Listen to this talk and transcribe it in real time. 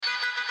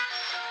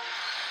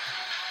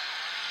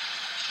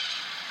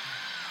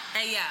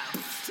Hey, yo.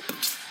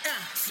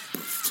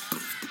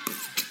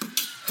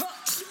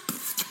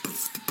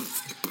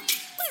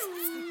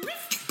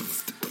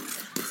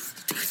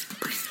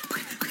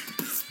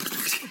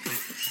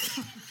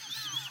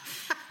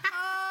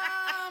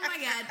 Oh, my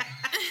God.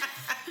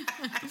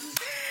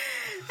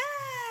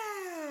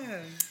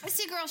 It's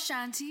your girl,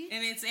 Shanti.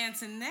 And it's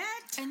Antoinette.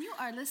 And you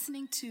are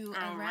listening to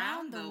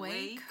Around the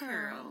Way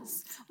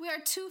Curls. We are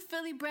two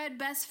Philly-bred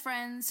best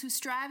friends who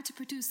strive to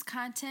produce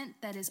content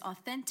that is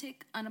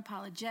authentic,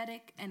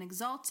 unapologetic, and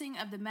exalting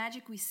of the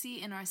magic we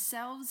see in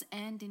ourselves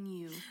and in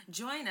you.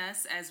 Join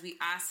us as we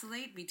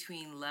oscillate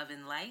between love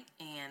and light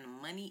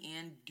and money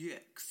and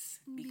dicks.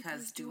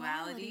 Because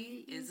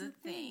duality is a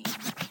thing.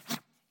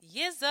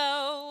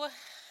 Yizzo.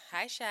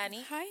 Hi,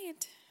 Shani.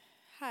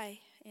 Hi,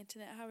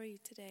 Antoinette. How are you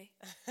today?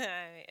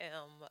 I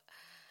am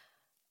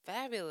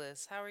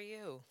fabulous. How are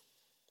you?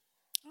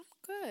 I'm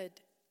good.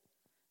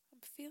 I'm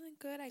feeling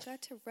good. I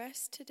got to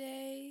rest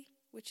today,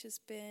 which has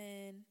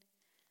been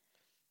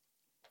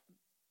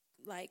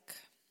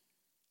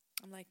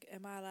I'm like,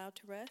 am I allowed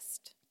to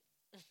rest?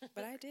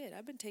 But I did.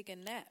 I've been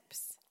taking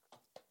naps.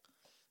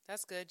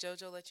 That's good.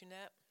 JoJo let you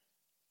nap?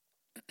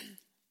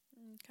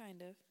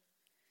 Kind of.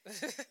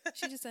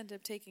 She just ended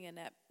up taking a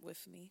nap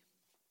with me.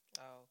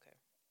 Oh, okay.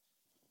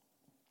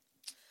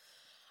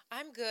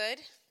 I'm good.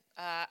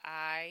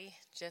 I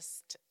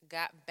just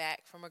got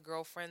back from a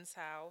girlfriend's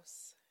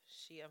house.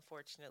 She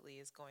unfortunately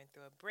is going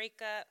through a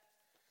breakup.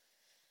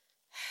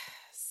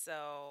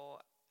 So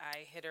I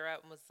hit her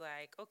up and was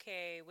like,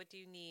 okay, what do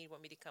you need?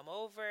 Want me to come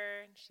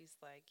over? And she's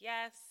like,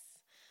 yes.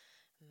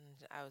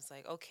 And I was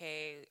like,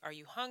 okay, are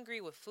you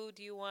hungry? What food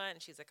do you want?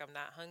 And she's like, I'm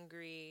not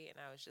hungry. And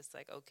I was just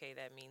like, okay,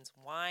 that means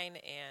wine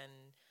and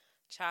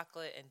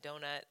chocolate and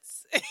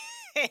donuts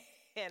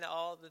and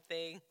all the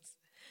things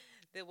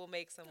that will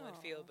make someone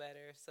feel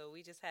better. So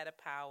we just had a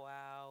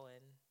powwow,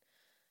 and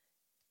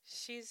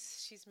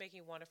she's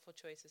making wonderful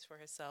choices for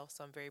herself,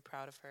 so I'm very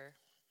proud of her.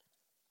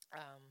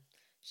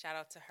 Shout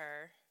out to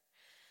her.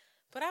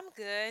 But I'm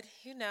good,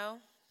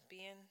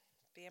 being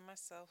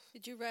myself.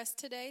 Did you rest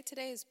today?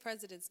 Today is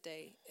President's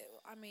Day.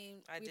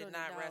 I did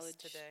not rest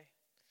today.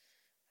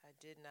 I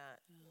did not.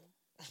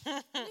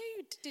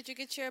 Did you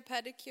get your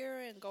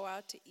pedicure and go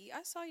out to eat?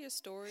 I saw your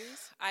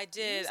stories. I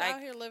did. You was out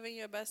here living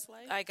your best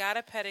life. I got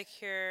a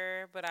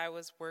pedicure, but I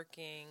was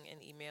working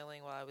and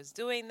emailing while I was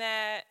doing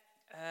that.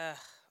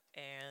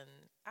 And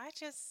I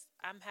just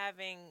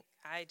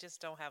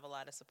don't have a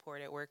lot of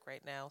support at work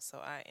right now, so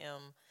I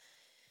am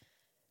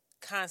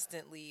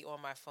constantly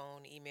on my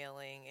phone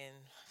emailing and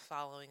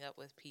following up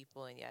with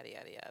people and yada,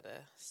 yada,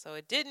 yada. So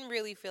it didn't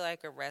really feel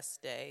like a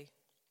rest day,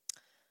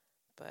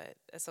 but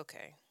it's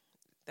okay.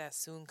 That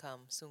soon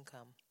come.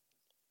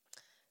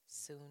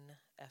 Soon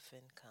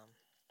effing come.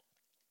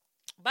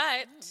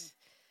 But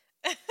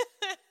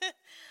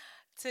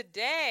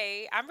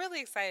today, I'm really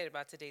excited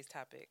about today's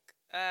topic.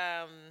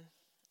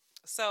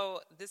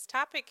 So this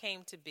topic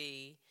came to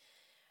be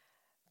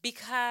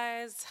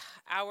because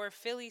our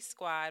Philly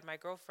squad, my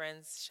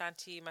girlfriends,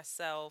 Shanti,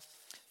 myself,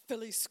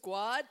 Philly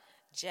squad,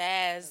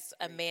 Jazz,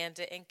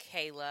 Amanda, and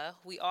Kayla,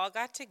 we all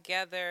got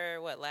together,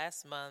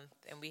 last month,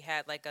 and we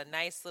had like a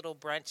nice little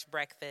brunch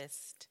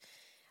breakfast.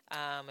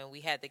 And we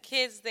had the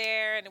kids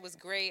there, and it was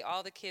great.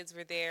 All the kids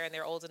were there, and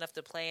they're old enough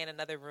to play in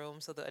another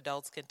room so the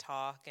adults can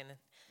talk. And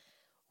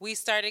we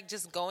started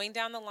just going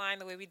down the line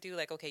the way we do,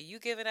 like, okay, you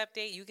give an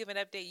update, you give an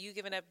update, you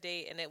give an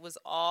update. And it was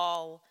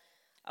all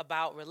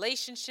about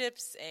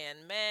relationships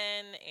and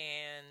men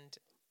and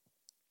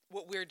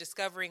what we're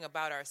discovering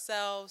about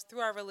ourselves through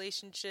our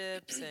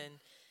relationships. And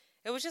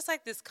it was just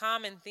like this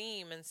common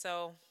theme. And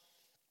so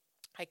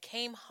I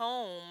came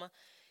home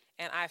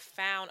and I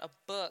found a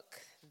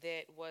book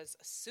that was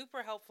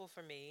super helpful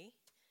for me.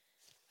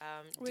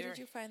 Where did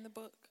you find the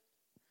book?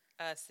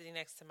 Sitting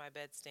next to my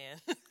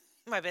bedstand,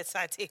 my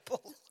bedside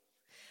table.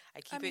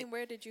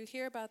 Where did you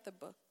hear about the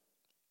book?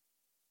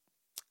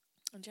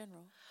 In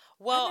general.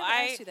 Well, I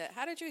never asked you that.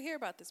 How did you hear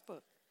about this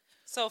book?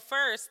 So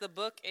first, the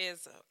book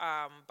is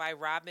by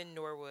Robin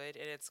Norwood,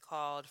 and it's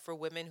called "For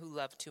Women Who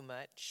Love Too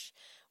Much: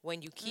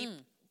 When You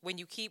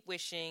Keep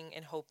Wishing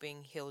and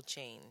Hoping He'll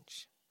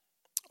Change."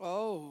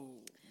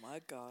 Oh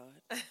my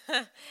God!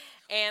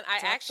 And I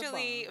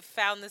actually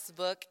found this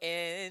book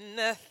in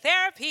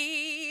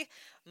therapy.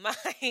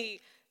 My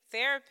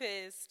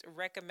therapist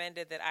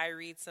recommended that I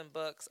read some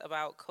books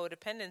about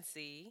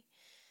codependency.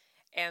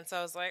 And so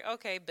I was like,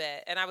 okay,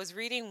 bet. And I was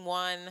reading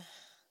one,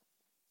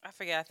 I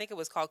forget, I think it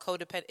was called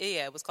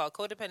it was called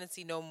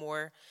Codependency No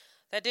More.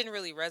 That didn't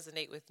really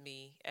resonate with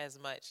me as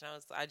much.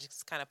 And I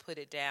just kind of put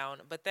it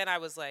down. But then I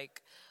was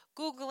like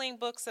Googling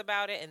books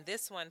about it, and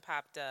this one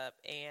popped up,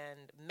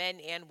 and men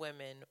and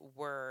women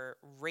were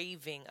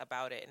raving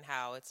about it and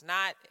how it's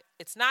not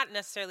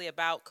necessarily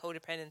about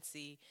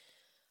codependency,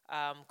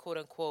 quote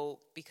unquote,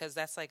 because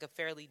that's like a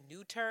fairly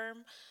new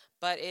term,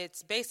 but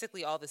it's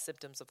basically all the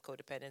symptoms of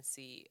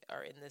codependency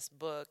are in this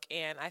book.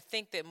 And I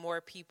think that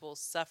more people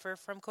suffer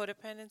from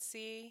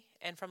codependency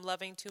and from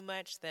loving too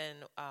much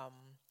than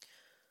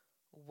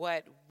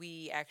what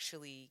we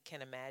actually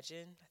can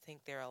imagine. I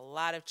think there are a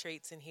lot of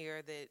traits in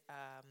here that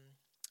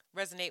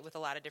resonate with a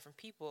lot of different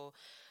people.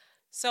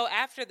 So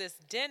after this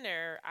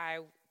dinner, I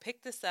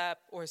picked this up,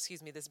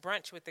 this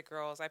brunch with the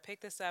girls. I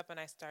picked this up and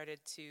I started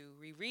to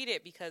reread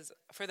it because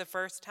for the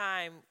first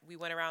time we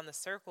went around the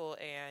circle,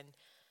 and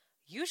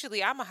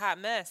usually I'm a hot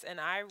mess, and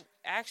I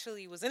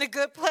actually was in a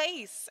good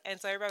place. And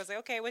so everybody was like,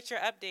 okay, what's your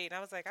update? And I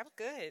was like, I'm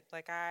good.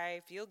 Like,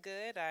 I feel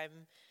good.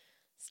 I'm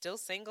still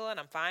single and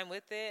I'm fine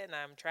with it, and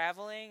I'm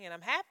traveling and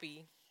I'm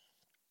happy.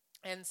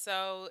 And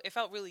so it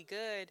felt really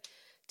good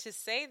to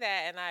say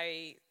that. And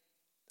I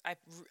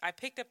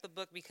picked up the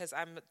book because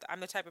I'm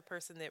the type of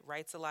person that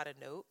writes a lot of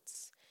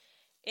notes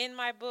in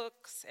my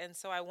books, and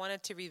so I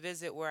wanted to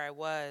revisit where I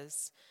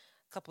was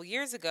a couple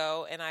years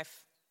ago. And a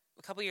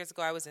couple years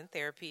ago I was in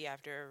therapy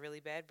after a really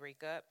bad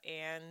breakup,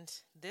 and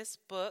this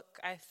book,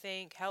 I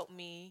think, helped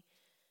me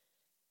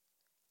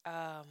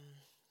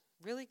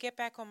really get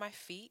back on my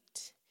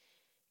feet,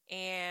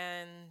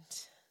 and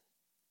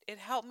it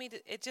helped me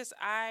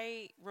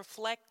I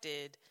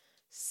reflected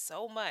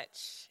so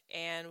much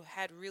and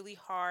had really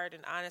hard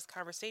and honest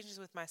conversations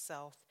with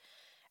myself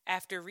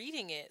after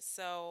reading it.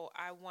 So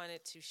I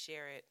wanted to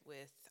share it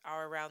with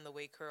our Around the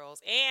Way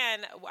Curls.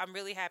 And I'm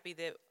really happy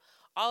that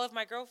all of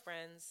my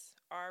girlfriends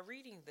are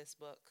reading this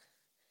book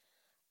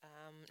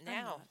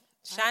now.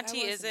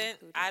 Shanti isn't.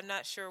 Included. I'm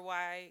not sure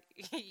why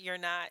you're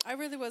not. I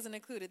really wasn't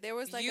included. There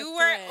was like you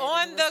were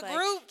on the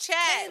group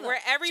chat where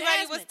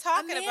everybody was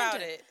talking about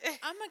it.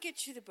 I'm gonna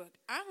get you the book.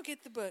 I'm gonna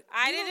get the book.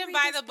 I didn't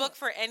buy the book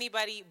for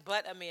anybody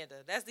but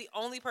Amanda. That's the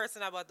only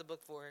person I bought the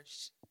book for.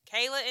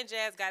 Kayla and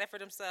Jazz got it for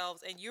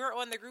themselves, and you're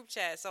on the group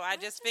chat, so I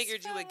just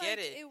figured you would get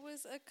it. It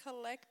was a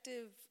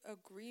collective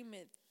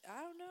agreement.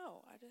 I don't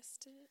know. It's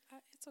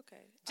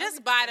okay.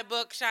 Just buy the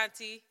book,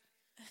 Shanti.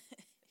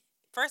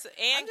 First, and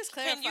I'm just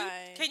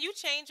clarifying. Can you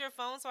change your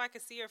phone so I can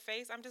see your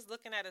face? I'm just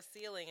looking at a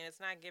ceiling, and it's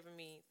not giving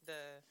me the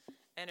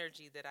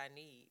energy that I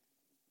need.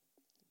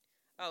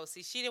 Oh,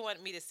 see, she didn't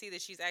want me to see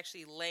that she's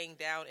actually laying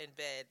down in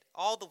bed,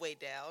 all the way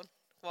down,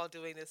 while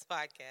doing this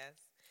podcast.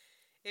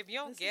 If you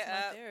don't get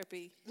up,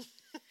 therapy.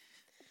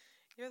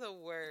 You're the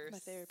worst. My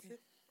therapy.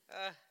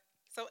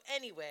 So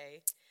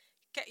anyway,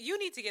 you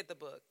need to get the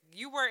book.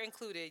 You were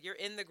included. You're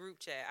in the group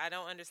chat. I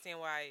don't understand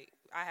why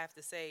I have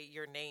to say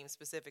your name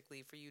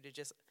specifically for you to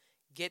just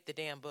get the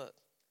damn book.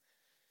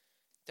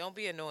 Don't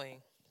be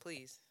annoying,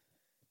 please.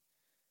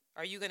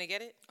 Are you going to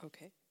get it?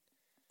 Okay.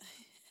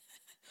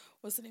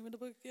 What's the name of the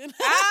book again? It's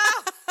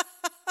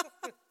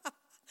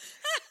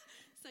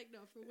like, no,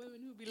 for women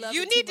who be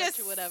loving too much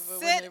or whatever,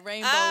 when the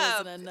rainbow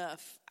isn't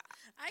enough.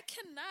 I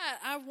cannot.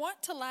 I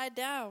want to lie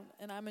down,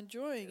 and I'm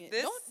enjoying it.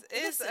 This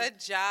is a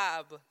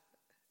job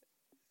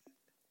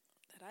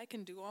that I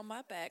can do on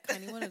my back,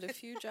 honey. One of the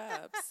few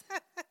jobs.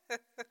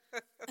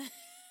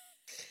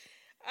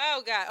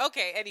 Oh, God.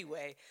 Okay,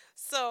 anyway.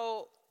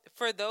 So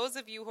for those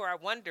of you who are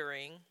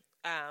wondering,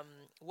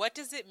 what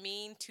does it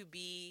mean to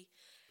be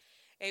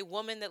a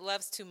woman that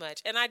loves too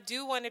much? And I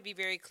do want to be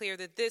very clear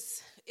that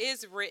this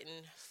is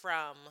written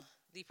from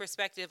the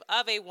perspective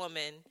of a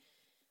woman,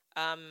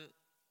 and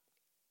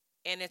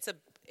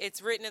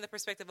it's written in the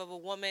perspective of a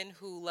woman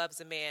who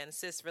loves a man,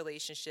 cis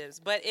relationships.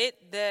 But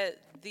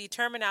the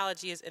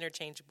terminology is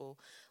interchangeable.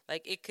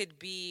 Like, it could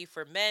be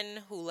for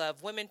men who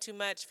love women too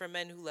much, for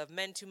men who love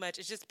men too much.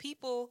 It's just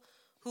people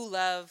who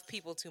love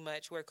people too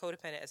much, who are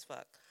codependent as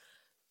fuck.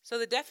 So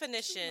the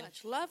definition... Too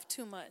much. Love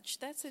too much.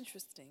 That's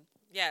interesting.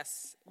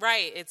 Yes,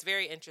 right. It's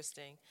very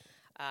interesting.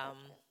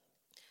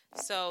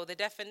 So the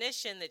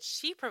definition that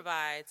she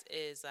provides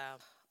is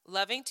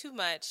loving too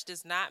much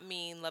does not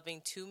mean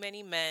loving too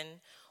many men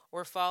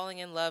or falling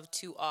in love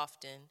too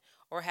often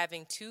or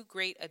having too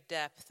great a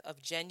depth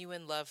of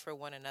genuine love for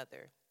one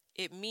another.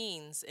 It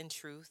means, in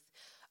truth,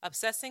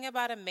 obsessing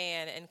about a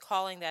man and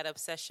calling that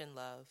obsession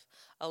love,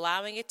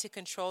 allowing it to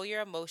control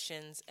your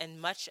emotions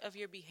and much of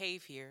your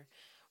behavior,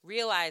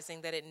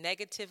 realizing that it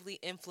negatively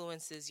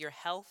influences your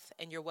health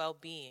and your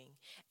well-being,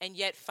 and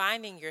yet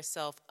finding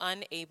yourself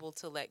unable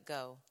to let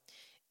go.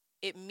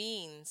 It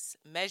means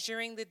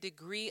measuring the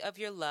degree of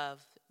your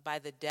love by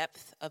the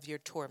depth of your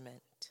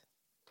torment.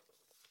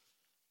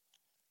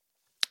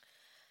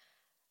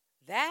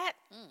 That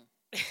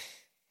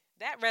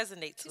that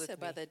resonates with me. She said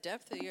by the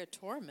depth of your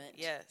torment.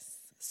 Yes.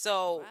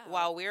 So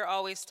while we're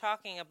always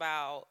talking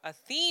about, a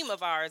theme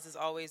of ours is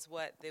always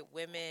that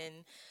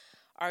women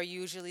are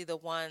usually the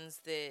ones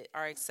that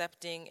are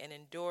accepting and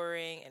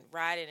enduring and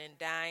riding and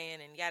dying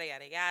and yada,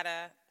 yada,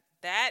 yada.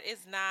 That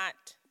is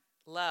not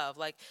love.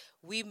 Like,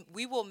 we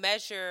will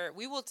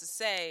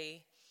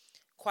say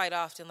quite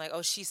often, like,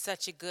 oh, she's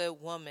such a good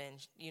woman.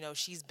 You know,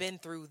 she's been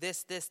through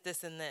this,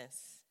 and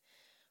this.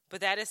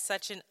 But that is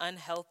such an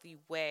unhealthy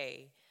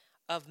way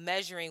of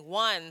measuring,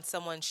 one,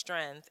 someone's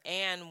strength,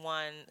 and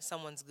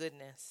someone's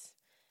goodness.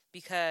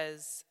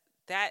 Because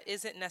that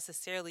isn't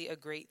necessarily a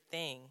great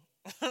thing.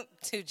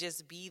 To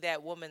just be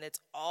that woman that's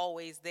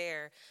always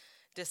there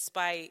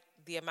despite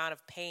the amount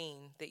of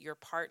pain that your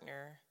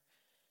partner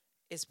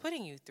is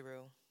putting you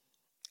through.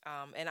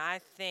 And I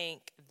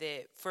think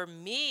that for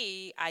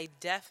me, I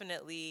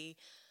definitely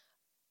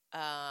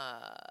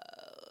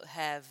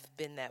have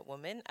been that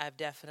woman. I've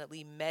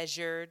definitely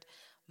measured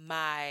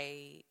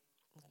my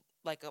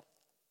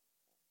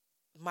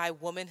my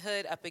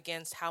womanhood up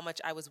against how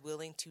much I was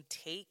willing to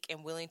take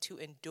and willing to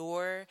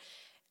endure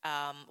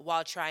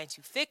while trying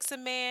to fix a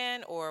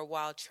man or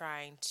while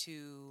trying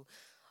to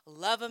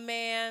love a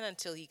man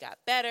until he got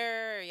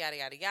better, yada,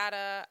 yada,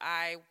 yada.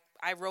 I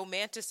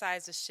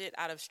romanticize the shit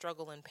out of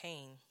struggle and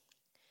pain.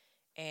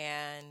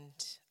 And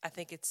I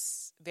think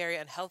it's very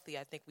unhealthy.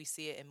 I think we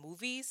see it in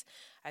movies.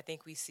 I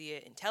think we see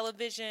it in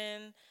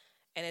television.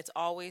 And it's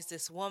always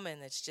this woman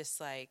that's just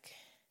like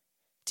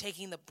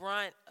taking the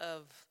brunt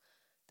of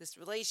this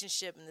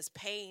relationship and this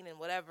pain and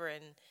whatever.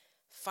 And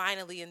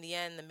finally, in the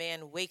end, the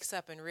man wakes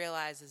up and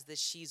realizes that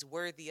she's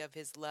worthy of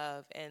his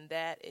love. And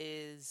that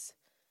is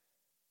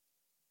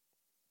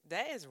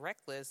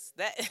reckless.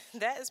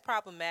 That is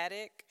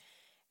problematic.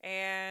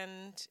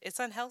 And it's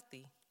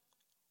unhealthy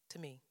to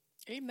me.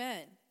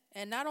 Amen.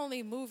 And not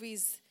only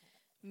movies,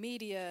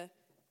 media,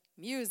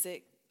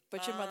 music,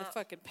 but your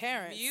motherfucking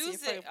parents.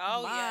 Music,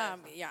 your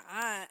mom, your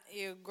aunt,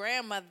 your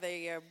grandmother,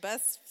 your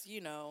best,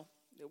 the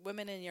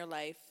women in your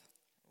life.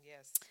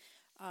 Yes.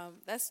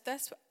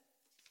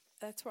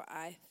 That's where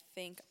I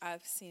think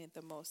I've seen it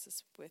the most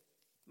is with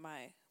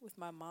my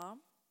mom.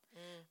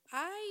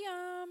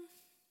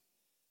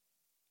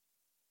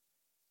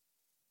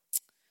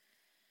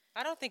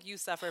 I don't think you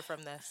suffer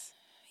from this.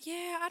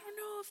 Yeah, I don't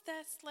know if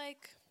that's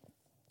like.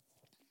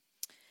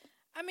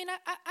 I mean,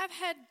 I've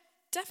had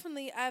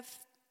definitely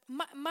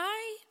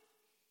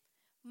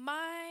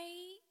my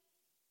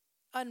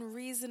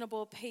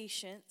unreasonable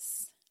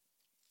patience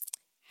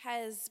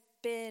has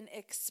been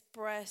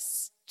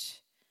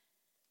expressed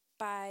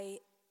by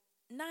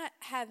not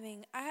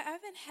having.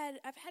 I've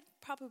had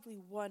probably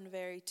one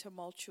very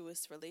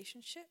tumultuous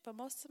relationship, but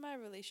most of my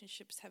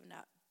relationships have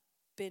not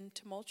been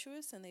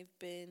tumultuous, and they've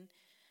been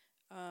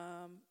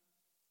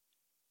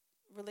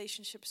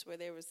relationships where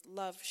there was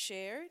love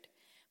shared,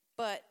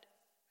 but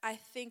I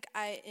think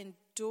I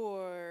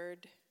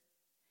endured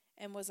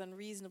and was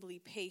unreasonably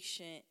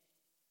patient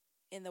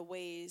in the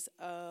ways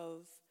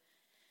of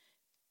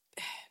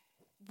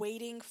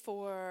waiting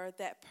for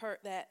that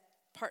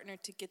partner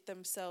to get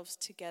themselves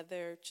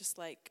together, just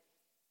like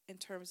in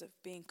terms of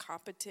being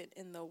competent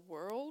in the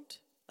world,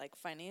 like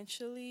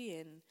financially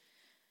and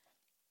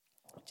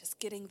just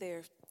getting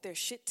their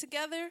shit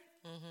together,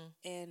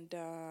 and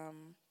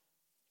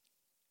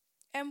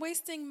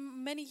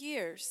wasting many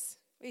years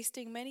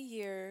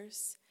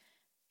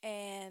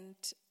and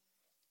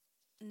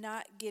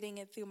not getting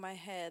it through my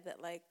head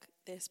that like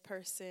this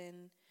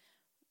person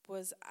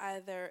was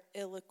either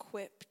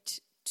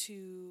ill-equipped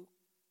to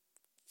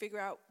figure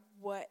out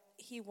what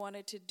he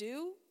wanted to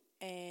do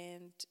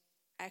and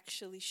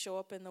actually show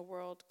up in the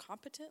world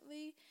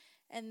competently,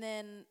 and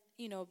then,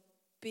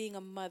 being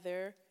a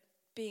mother,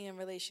 being in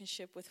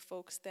relationship with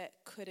folks that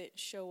couldn't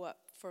show up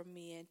for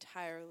me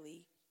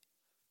entirely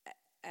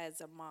as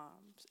a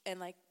mom,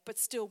 and but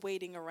still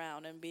waiting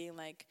around and being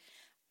like,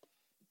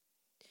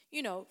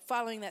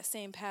 following that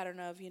same pattern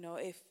of,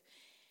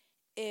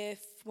 if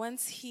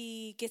once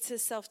he gets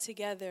himself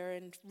together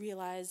and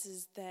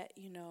realizes that,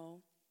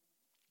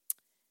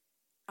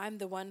 I'm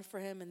the one for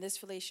him and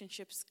this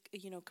relationship's,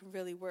 can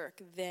really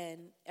work,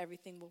 then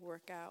everything will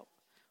work out.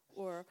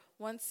 Or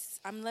once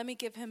let me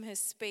give him his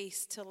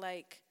space to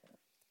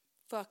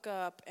fuck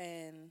up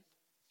and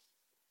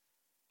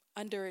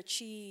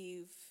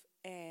underachieve,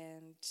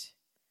 and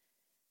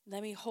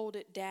let me hold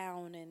it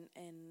down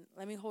and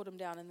let me hold him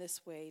down in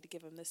this way to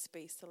give him this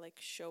space to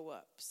show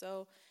up.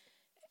 So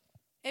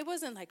it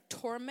wasn't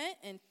torment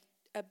and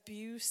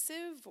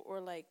abusive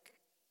or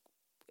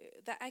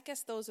that. I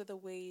guess those are the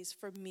ways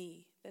for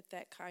me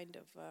that kind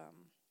of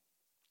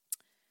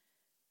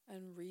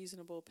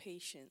unreasonable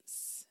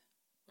patience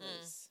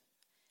was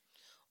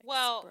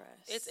Well,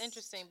 expressed. it's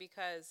interesting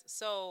because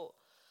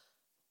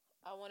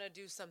I want to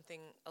do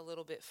something a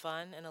little bit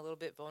fun and a little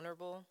bit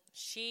vulnerable.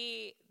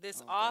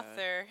 This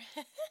author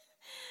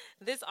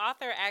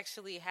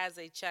actually has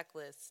a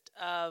checklist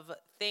of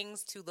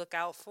things to look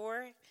out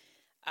for,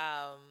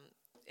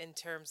 in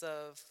terms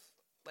of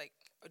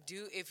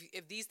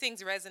if these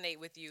things resonate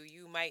with you,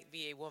 you might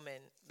be a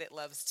woman that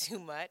loves too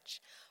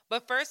much.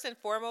 But first and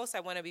foremost,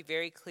 I want to be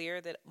very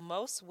clear that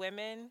most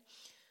women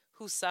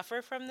who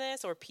suffer from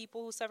this, or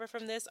people who suffer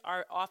from this,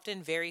 are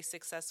often very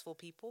successful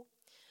people.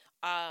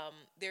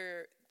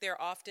 They're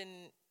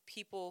often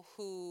people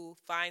who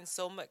find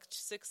so much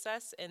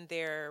success in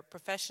their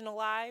professional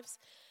lives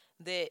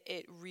that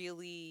it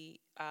really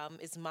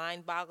is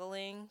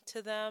mind-boggling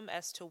to them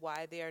as to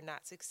why they are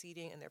not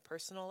succeeding in their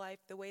personal life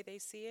the way they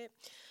see it.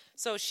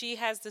 So she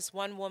has this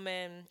one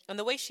woman, and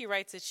the way she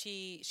writes it,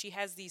 she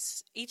has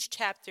these, each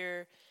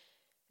chapter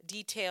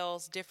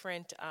details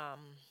different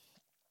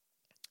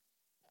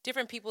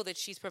people that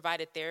she's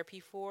provided therapy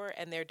for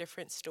and their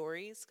different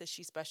stories, because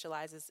she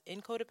specializes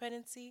in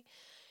codependency.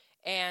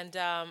 And,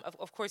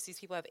 of course, these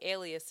people have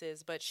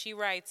aliases, but she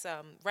writes,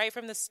 right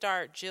from the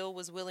start, Jill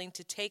was willing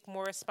to take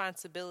more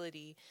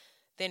responsibility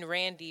than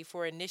Randy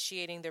for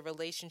initiating the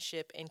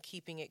relationship and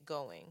keeping it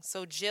going.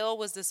 So Jill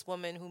was this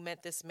woman who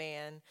met this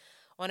man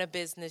on a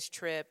business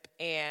trip,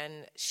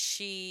 and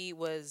she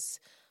was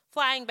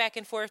flying back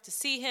and forth to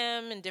see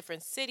him in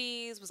different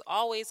cities, was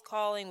always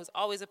calling, was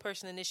always a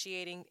person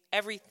initiating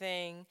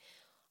everything,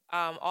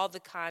 all the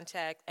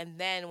contact. And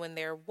then when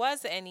there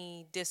was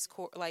any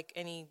discourse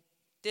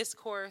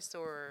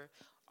or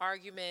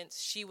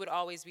arguments, she would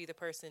always be the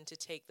person to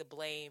take the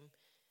blame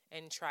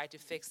and try to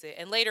fix it.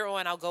 And later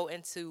on, I'll go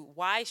into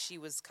why she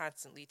was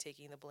constantly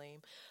taking the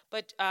blame.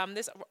 But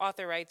this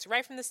author writes,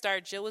 right from the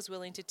start, Jill was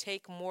willing to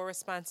take more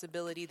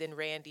responsibility than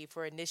Randy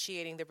for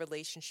initiating the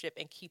relationship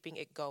and keeping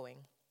it going.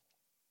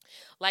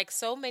 Like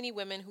so many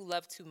women who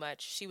love too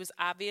much, she was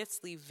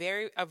obviously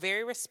a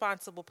very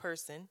responsible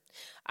person,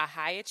 a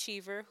high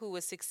achiever who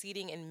was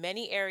succeeding in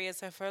many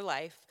areas of her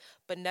life,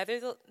 but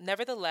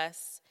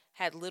nevertheless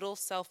had little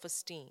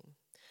self-esteem.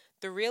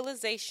 The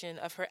realization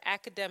of her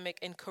academic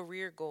and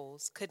career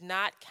goals could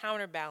not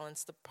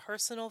counterbalance the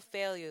personal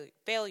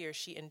failure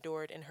she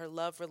endured in her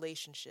love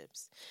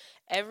relationships.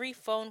 Every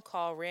phone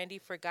call Randy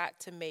forgot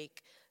to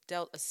make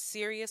dealt a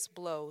serious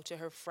blow to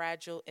her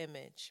fragile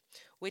image,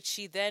 which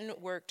she then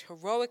worked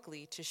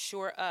heroically to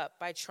shore up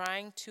by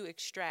trying to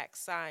extract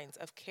signs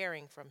of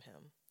caring from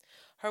him.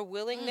 Her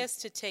willingness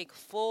to take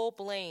full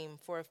blame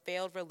for a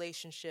failed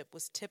relationship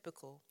was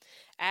typical,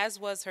 as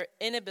was her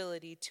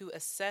inability to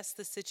assess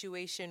the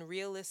situation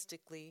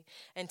realistically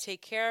and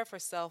take care of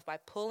herself by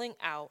pulling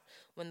out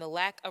when the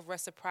lack of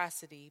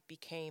reciprocity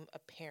became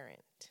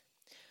apparent.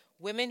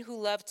 Women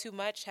who love too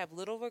much have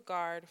little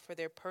regard for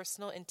their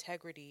personal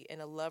integrity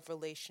in a love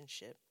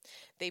relationship.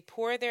 They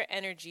pour their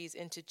energies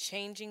into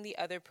changing the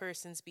other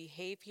person's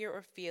behavior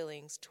or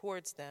feelings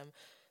towards them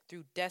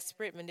through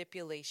desperate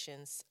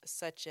manipulations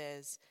such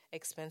as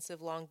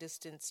expensive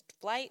long-distance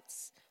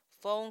flights,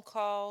 phone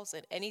calls,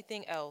 and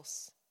anything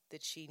else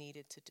that she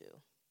needed to do.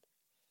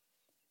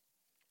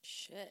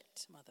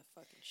 Shit,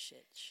 motherfucking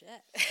shit.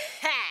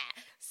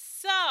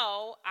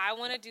 So I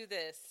want to do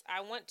this.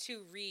 I want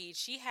to read.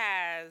 She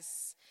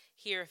has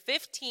here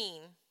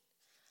 15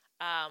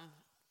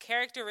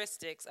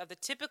 characteristics of the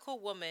typical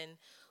woman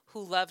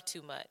who loved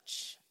too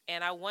much.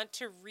 And I want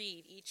to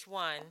read each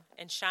one.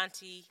 And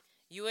Shanti,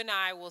 you and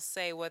I will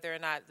say whether or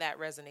not that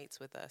resonates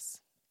with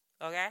us.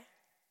 Okay?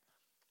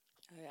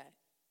 Okay.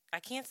 I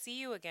can't see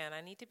you again.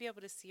 I need to be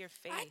able to see your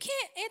face. I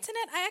can't,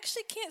 Antoinette. I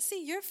actually can't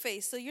see your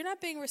face, so you're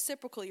not being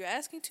reciprocal. You're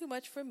asking too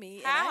much from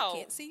me, How? and I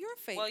can't see your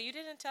face. Well, you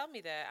didn't tell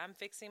me that. I'm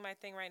fixing my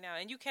thing right now,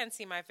 and you can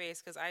see my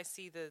face because I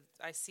see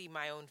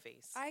my own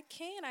face. I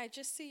can. I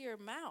just see your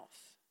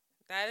mouth.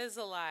 That is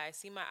a lie. I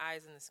see my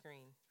eyes in the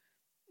screen.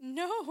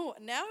 No,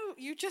 now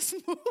you just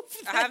moved.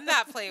 I'm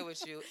not playing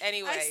with you.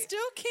 Anyway. I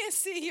still can't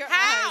see your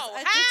How?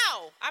 eyes.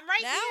 How? I'm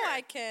right now here.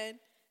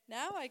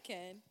 Now I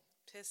can.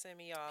 Pissing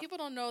me off. People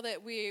don't know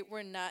that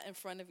we're not in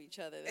front of each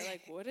other. They're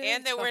like, what are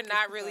and that we're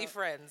not really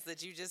friends,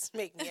 that you just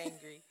make me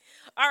angry.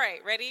 All right,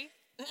 ready?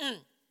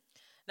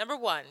 Number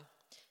 1.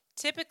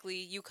 Typically,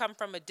 you come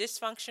from a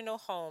dysfunctional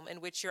home in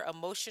which your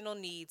emotional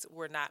needs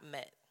were not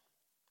met.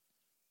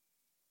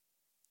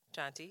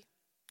 Shanti?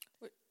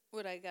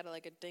 What, I got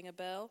like a ding a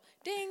bell?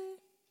 Ding.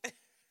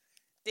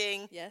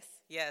 Ding. Yes.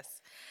 Yes.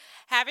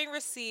 Having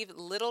received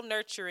little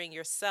nurturing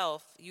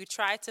yourself, you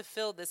try to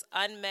fill this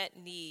unmet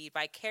need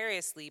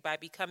vicariously by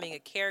becoming a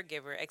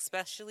caregiver,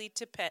 especially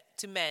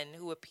to men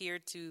who appear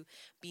to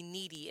be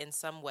needy in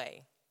some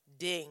way.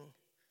 Ding.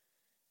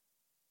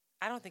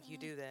 I don't think you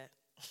do that.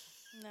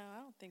 No,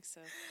 I don't think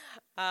so.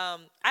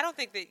 I don't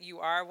think that you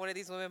are one of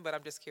these women, but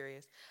I'm just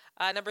curious.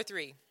 Number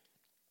 3.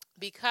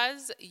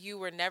 Because you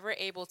were never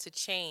able to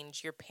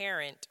change your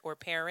parent or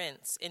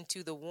parents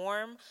into the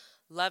warm,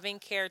 loving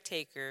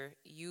caretaker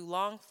you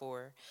long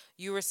for,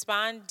 you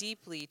respond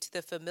deeply to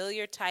the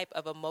familiar type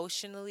of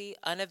emotionally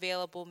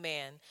unavailable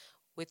man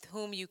with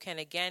whom you can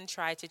again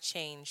try to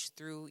change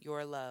through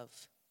your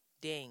love.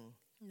 Ding.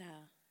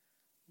 No.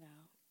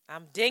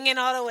 I'm dinging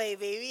all the way,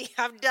 baby.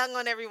 I'm dung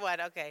on everyone.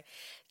 Okay.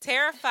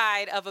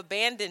 Terrified of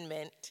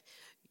abandonment,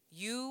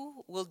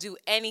 you will do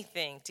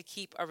anything to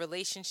keep a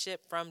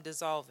relationship from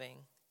dissolving.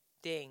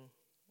 Ding.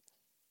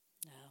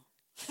 No.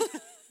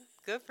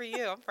 Good for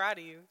you. I'm proud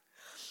of you.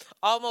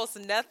 Almost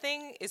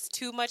nothing is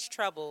too much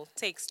trouble,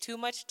 takes too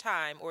much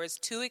time, or is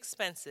too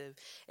expensive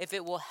if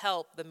it will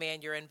help the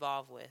man you're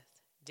involved with.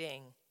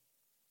 Ding.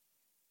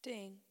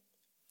 Ding.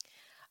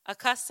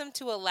 Accustomed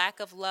to a lack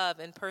of love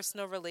in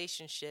personal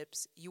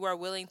relationships, you are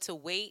willing to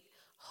wait,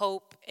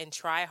 hope, and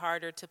try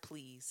harder to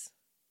please.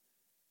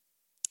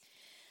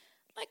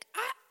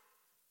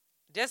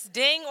 Just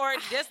ding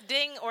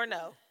or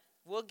no.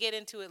 We'll get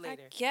into it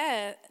later.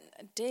 Yeah,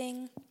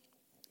 ding.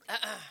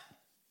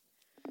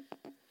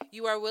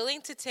 You are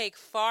willing to take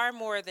far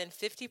more than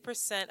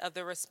 50% of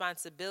the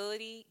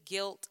responsibility,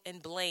 guilt,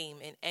 and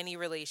blame in any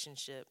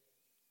relationship.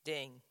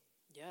 Ding.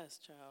 Yes,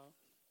 child.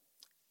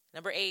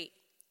 Number 8.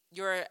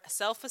 Your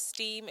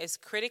self-esteem is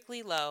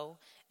critically low,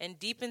 and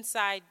deep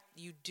inside,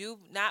 you do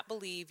not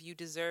believe you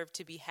deserve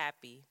to be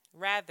happy.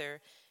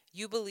 Rather,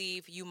 you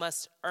believe you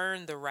must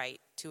earn the right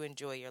to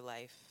enjoy your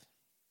life.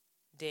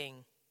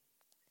 Ding.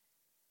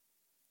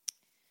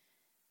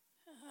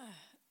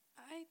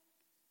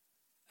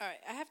 All right,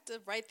 I have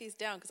to write these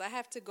down because I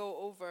have to go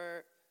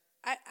over.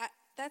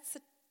 That's a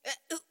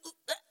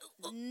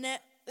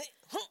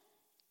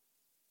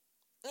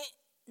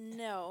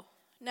no.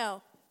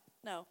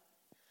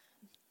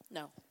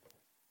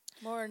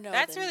 More no.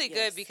 That's than really yes.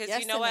 good because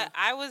yes you know what? No.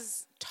 I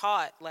was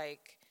taught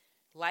like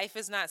life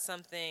is not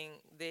something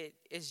that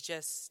is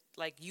just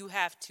like you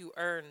have to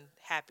earn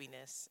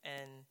happiness.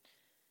 And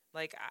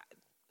like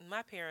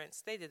my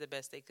parents, they did the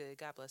best they could.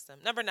 God bless them.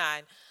 Number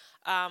 9,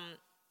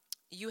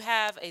 you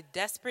have a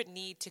desperate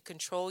need to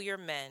control your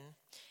men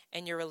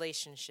and your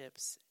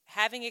relationships.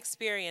 Having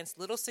experienced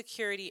little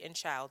security in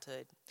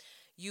childhood,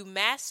 you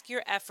mask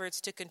your efforts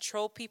to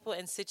control people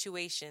and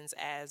situations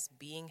as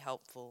being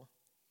helpful.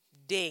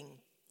 Ding.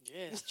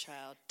 Yes,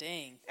 child.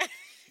 Dang.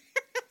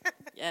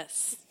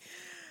 Yes.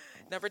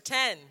 Number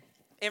 10,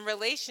 in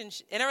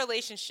a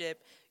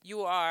relationship,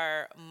 you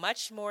are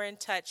much more in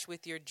touch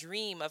with your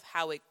dream of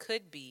how it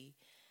could be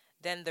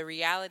than the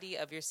reality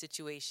of your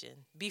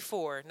situation.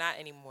 Before, not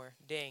anymore.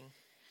 Ding.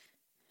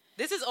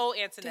 This is old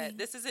Antoinette. Ding.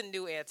 This isn't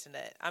new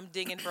Antoinette. I'm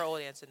dinging for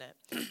old Antoinette.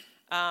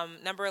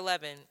 Number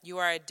 11, you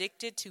are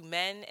addicted to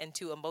men and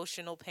to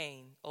emotional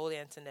pain. Old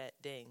Antoinette.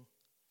 Ding.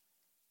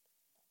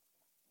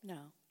 No.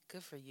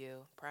 Good for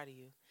you. Proud of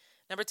you.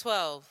 Number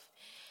 12,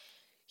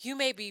 you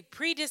may be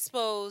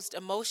predisposed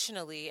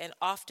emotionally and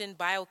often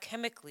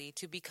biochemically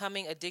to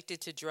becoming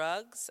addicted to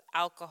drugs,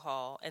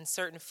 alcohol, and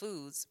certain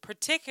foods,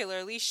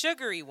 particularly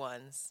sugary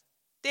ones.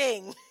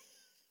 Ding.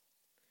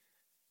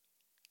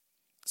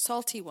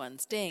 Salty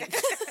ones. Ding.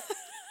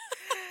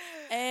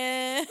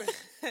 And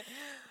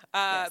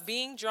yes.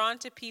 Being drawn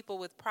to people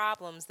with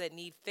problems that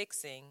need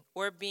fixing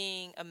or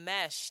being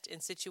enmeshed in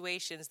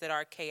situations that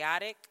are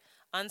chaotic,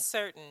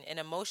 uncertain, and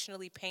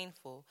emotionally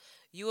painful,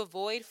 you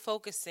avoid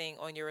focusing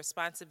on your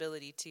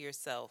responsibility to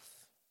yourself.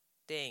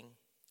 Ding.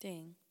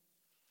 Ding.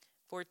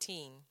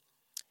 14.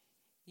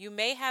 You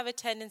may have a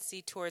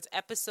tendency towards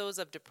episodes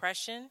of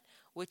depression,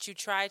 which you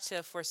try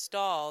to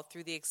forestall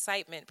through the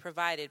excitement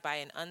provided by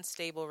an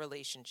unstable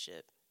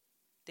relationship.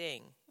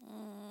 Ding.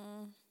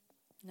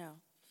 No.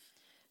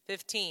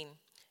 15.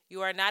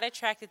 You are not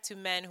attracted to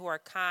men who are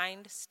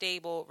kind,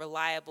 stable,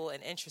 reliable,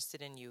 and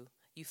interested in you.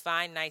 You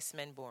find nice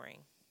men boring.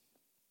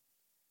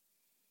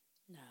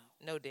 No.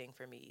 No ding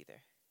for me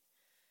either.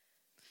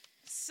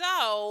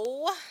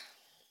 So,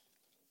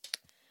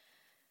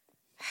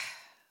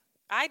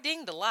 I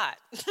dinged a lot.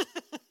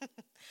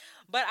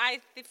 But I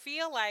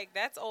feel like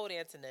that's old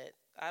Antoinette.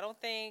 I don't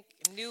think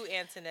new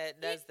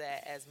Antoinette does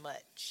that as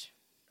much.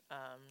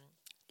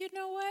 You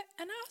know what?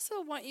 And I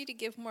also want you to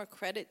give more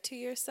credit to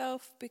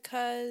yourself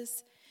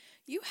because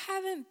you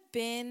haven't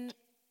been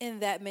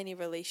in that many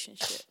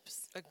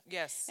relationships.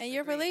 Yes. And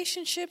your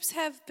relationships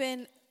have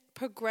been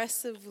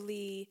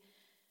progressively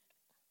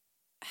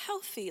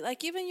healthy.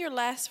 Like even your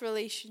last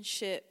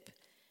relationship.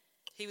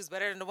 He was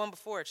better than the one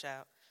before,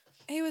 child.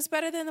 He was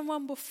better than the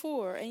one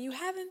before. And you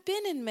haven't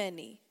been in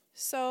many.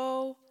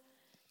 So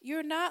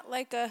you're not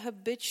like a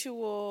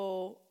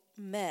habitual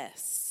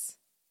mess.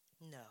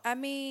 No. I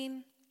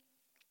mean,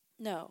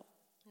 no.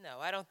 No,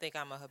 I don't think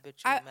I'm a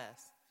habitual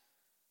mess.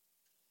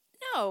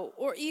 No,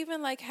 or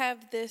even like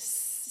have this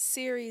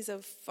series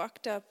of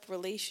fucked up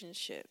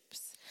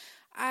relationships.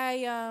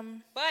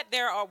 But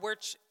there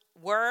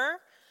were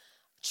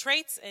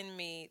traits in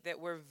me that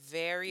were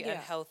very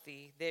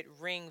unhealthy that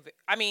ring.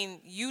 I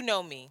mean, you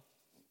know me.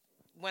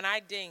 When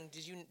I ding,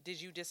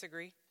 did you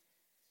disagree?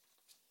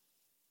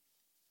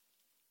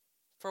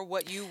 For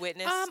what you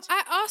witnessed? I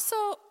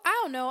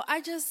don't know.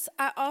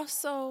 I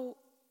also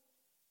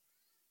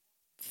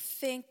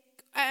think,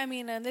 I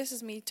mean, and this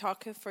is me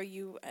talking for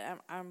you,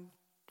 I'm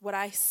what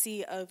I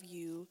see of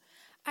you.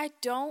 I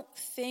don't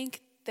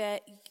think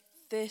that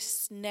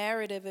this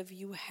narrative of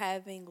you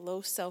having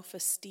low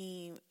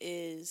self-esteem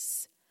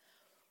is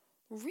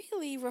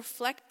really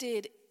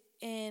reflected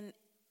in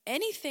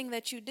anything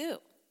that you do.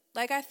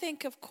 Like, I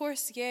think, of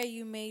course,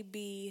 you may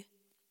be,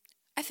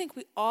 I think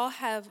we all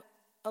have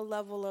a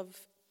level of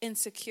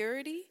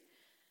insecurity,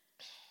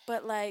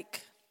 but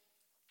like,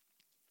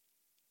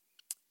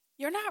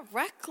 you're not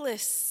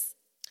reckless,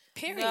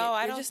 period. No,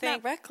 you're just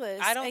not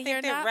reckless. I don't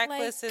think that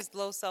reckless is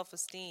low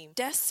self-esteem.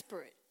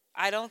 Desperate.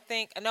 I don't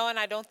think, no, and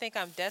I don't think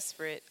I'm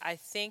desperate. I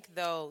think,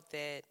 though,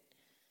 that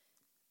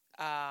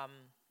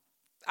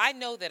I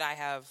know that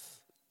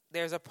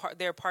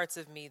there are parts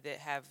of me that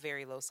have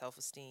very low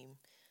self-esteem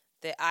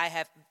that I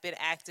have been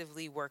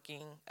actively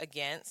working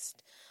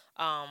against.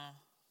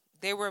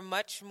 They were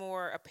much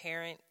more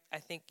apparent, I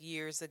think,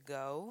 years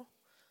ago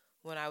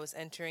when I was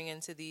entering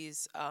into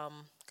these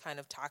kind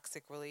of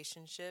toxic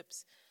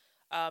relationships.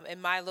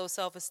 And my low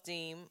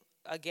self-esteem,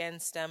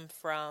 again, stemmed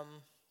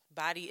from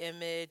body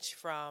image,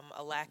 from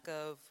a lack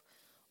of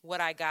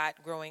what I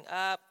got growing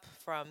up,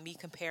 from me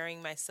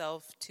comparing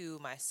myself to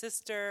my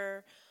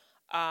sister,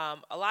 a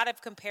lot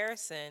of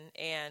comparison.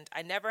 And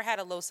I never had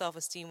a low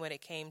self-esteem when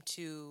it came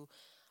to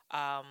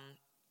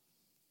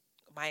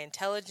my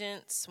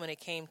intelligence, when it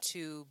came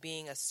to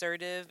being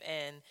assertive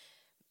and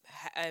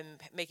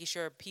making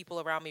sure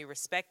people around me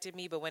respected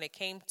me. But when it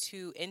came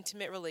to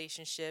intimate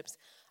relationships,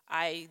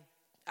 I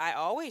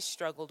always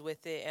struggled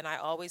with it, and I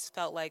always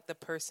felt like the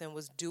person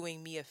was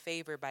doing me a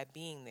favor by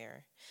being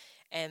there,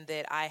 and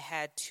that I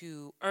had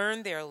to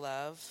earn their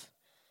love,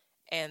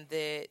 and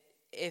that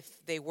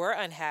if they were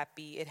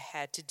unhappy, it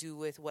had to do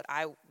with what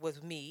I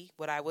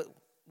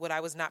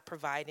was not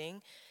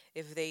providing.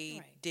 If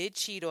they did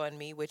cheat on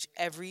me, which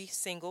every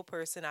single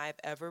person I've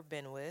ever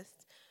been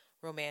with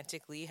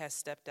romantically has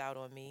stepped out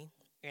on me,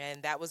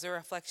 and that was a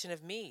reflection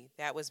of me.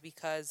 That was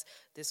because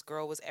this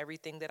girl was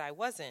everything that I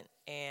wasn't,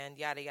 and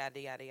yada, yada,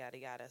 yada, yada,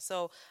 yada.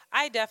 So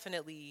I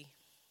definitely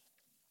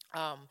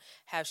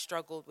have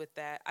struggled with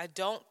that. I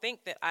don't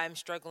think that I'm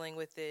struggling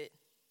with it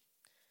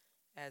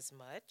as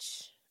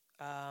much.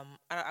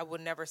 I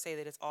would never say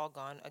that it's all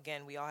gone.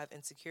 Again, we all have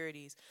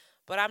insecurities,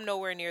 but I'm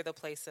nowhere near the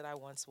place that I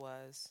once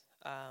was.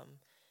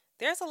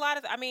 There's a lot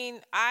of,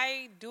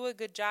 I do a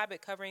good job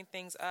at covering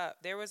things up.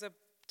 There was a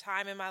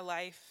time in my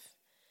life,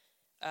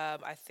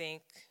 I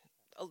think,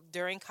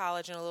 during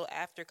college and a little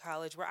after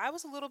college, where I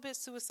was a little bit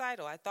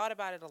suicidal. I thought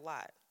about it a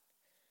lot.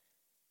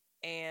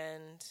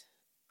 And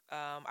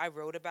I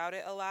wrote about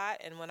it a lot.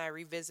 And when I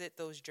revisit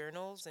those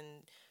journals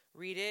and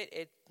read it,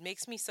 it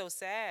makes me so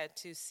sad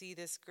to see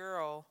this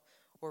girl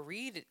or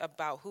read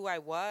about who I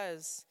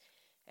was.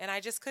 And I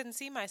just couldn't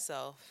see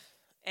myself.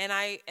 And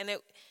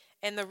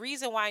the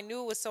reason why I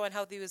knew it was so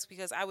unhealthy was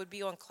because I would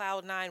be on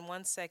cloud 9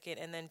 1 second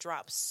and then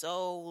drop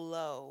so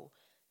low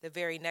the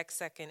very next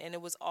second. And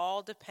it was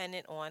all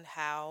dependent on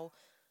how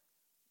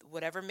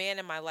whatever man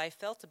in my life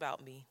felt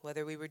about me,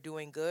 whether we were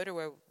doing good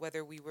or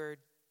whether we were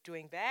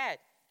doing bad.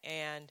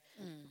 And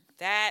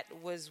that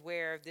was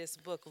where this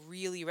book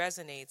really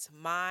resonates.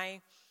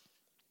 My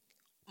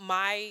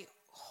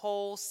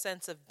whole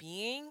sense of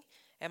being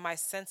and my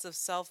sense of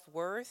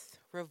self-worth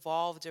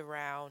revolved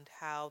around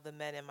how the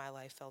men in my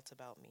life felt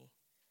about me.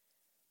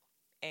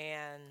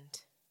 And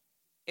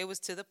it was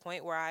to the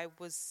point where I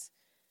was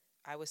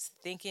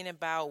thinking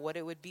about what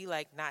it would be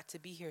like not to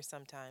be here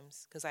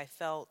sometimes, because I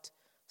felt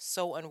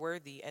so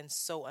unworthy and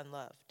so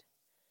unloved.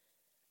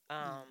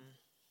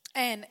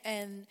 And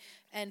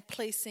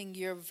placing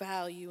your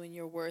value and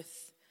your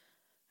worth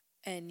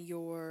and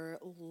your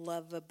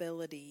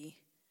lovability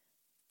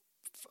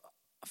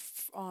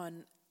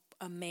on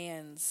a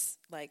man's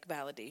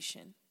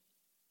validation,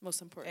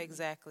 most important.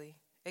 Exactly.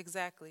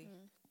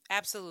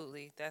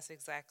 Absolutely. That's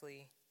exactly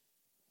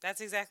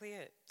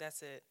it.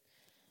 That's it.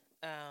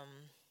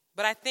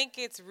 But I think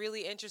it's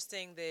really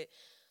interesting that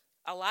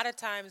a lot of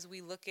times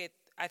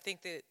I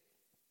think that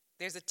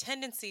there's a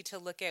tendency to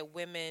look at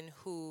women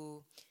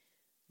who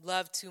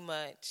love too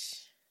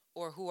much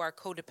or who are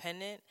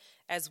codependent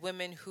as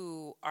women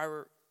who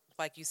are,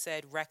 like you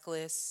said,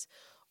 reckless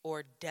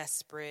or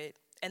desperate.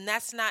 And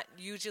that's not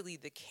usually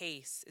the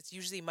case. It's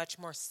usually much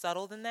more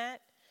subtle than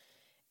that.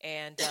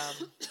 And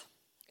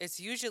it's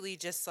usually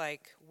just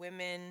like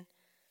women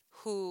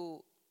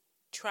who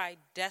try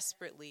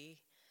desperately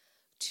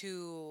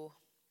to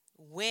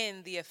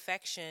win the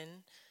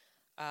affection,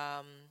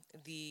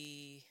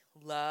 the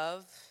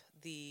love,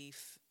 the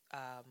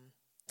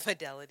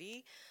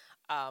fidelity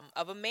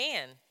of a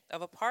man,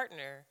 of a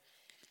partner.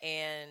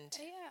 And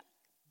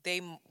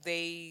they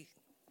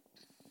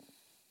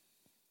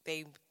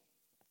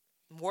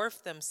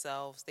morph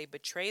themselves, they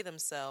betray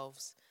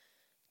themselves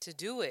to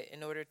do it,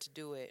 in order to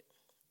do it.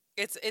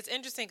 It's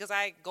interesting because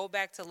I go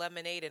back to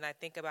Lemonade and I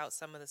think about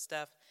some of the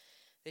stuff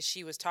that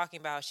she was talking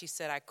about. She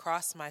said, I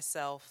crossed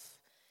myself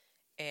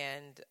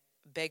and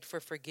begged for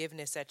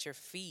forgiveness at your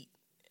feet.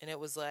 And it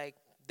was like,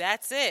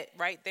 that's it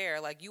right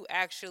there. Like, you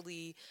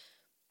actually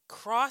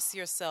cross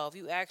yourself.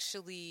 You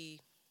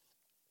actually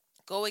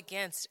go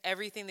against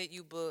everything that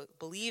you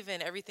believe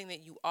in, everything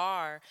that you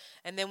are.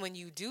 And then when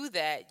you do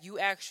that, you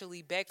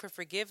actually beg for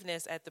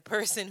forgiveness at the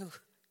person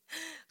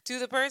to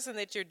the person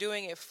that you're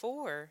doing it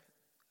for.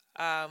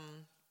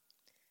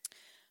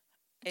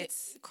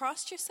 It's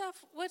crossed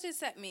yourself. What does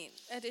that mean?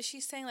 Is she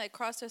saying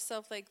cross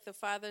yourself like the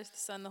Father, the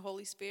Son, the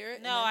Holy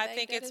Spirit? No, I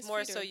think it's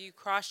more so you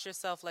crossed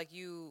yourself, like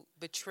you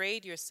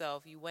betrayed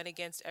yourself. You went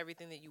against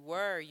everything that you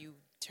were. You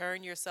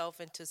turned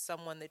yourself into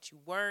someone that you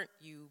weren't.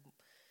 You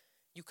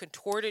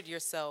contorted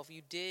yourself.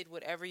 You did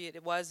whatever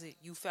it was that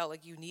you felt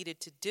like you needed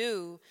to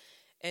do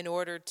in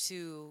order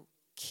to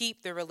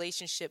keep the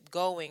relationship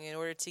going, in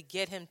order to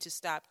get him to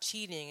stop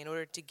cheating, in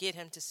order to get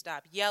him to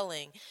stop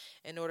yelling,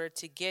 in order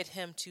to get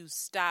him to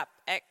stop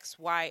X,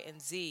 Y,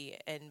 and Z,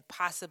 and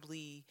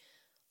possibly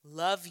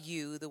love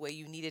you the way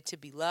you needed to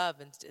be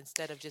loved,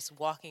 instead of just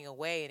walking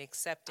away and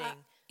accepting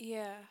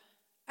that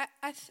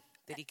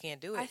he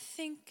can't do it. I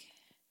think,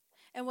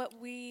 and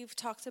what we've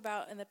talked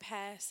about in the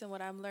past and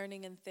what I'm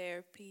learning in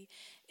therapy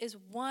is,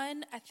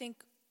 one, I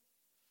think,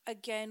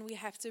 again, we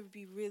have to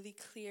be really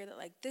clear that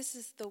this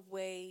is the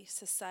way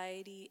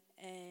society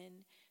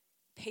and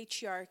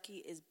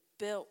patriarchy is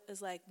built,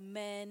 is like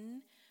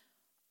men,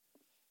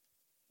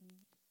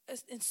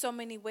 in so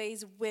many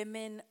ways,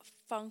 women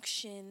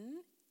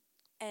function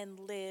and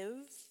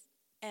live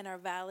and are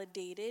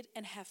validated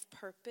and have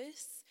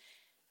purpose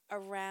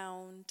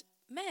around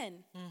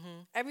men.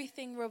 Mm-hmm.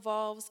 Everything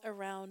revolves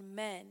around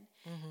men.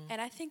 Mm-hmm.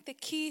 And I think the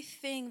key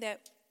thing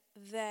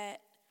that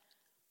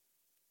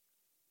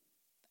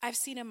I've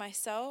seen in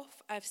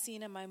myself, I've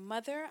seen in my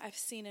mother, I've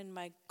seen in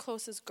my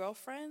closest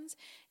girlfriends,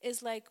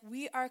 is like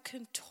we are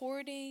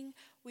contorting,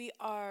 we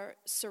are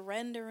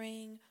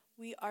surrendering,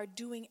 we are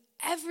doing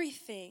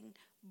everything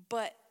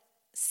but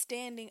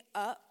standing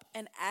up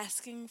and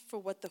asking for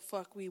what the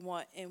fuck we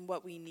want and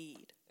what we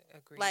need.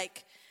 Agreed.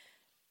 Like,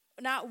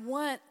 not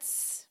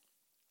once.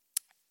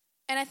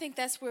 And I think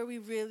that's where we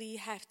really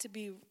have to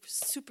be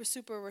super,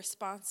 super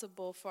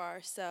responsible for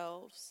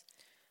ourselves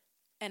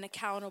and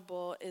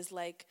accountable, is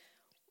like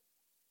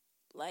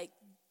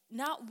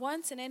not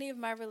once in any of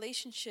my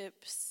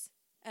relationships,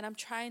 and I'm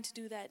trying to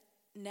do that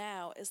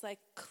now, is like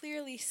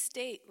clearly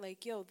state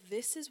like, yo,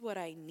 this is what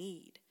I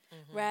need,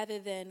 rather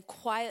than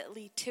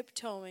quietly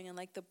tiptoeing and,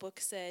 like the book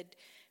said,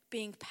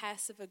 being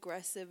passive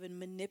aggressive and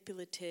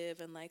manipulative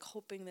and like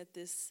hoping that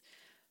this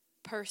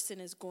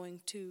person is going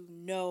to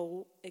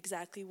know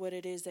exactly what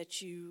it is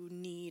that you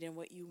need and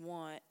what you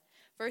want,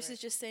 versus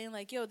just saying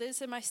like, yo,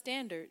 these are my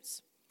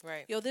standards.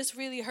 Right. Yo, this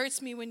really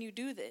hurts me when you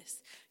do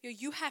this. Yo,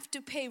 you have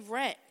to pay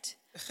rent.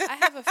 I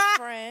have a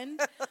friend.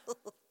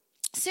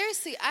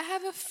 Seriously, I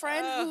have a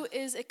friend who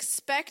is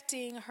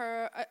expecting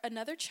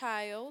another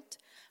child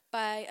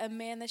by a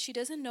man that she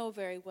doesn't know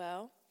very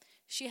well.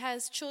 She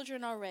has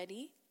children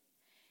already.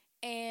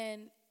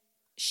 And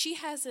she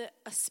has a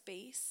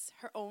space,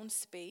 her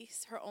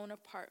own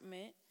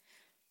apartment.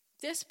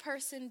 This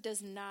person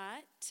does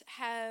not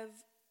have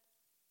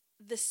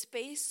the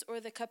space or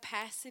the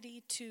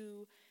capacity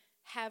to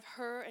have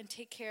her and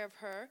take care of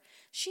her.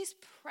 She's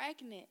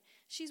pregnant.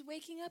 She's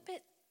waking up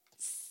at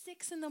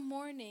 6 a.m.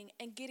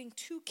 and getting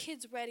 2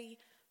 kids ready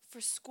for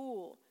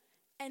school.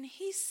 And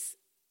he's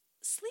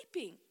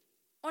sleeping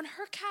on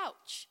her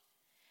couch.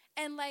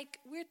 And like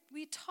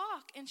we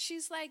talk, and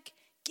she's like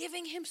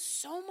giving him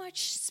so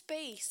much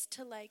space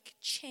to like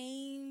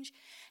change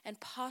and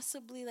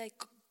possibly like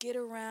get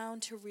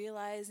around to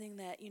realizing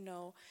that, you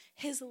know,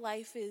 his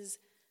life is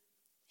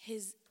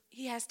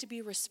he has to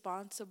be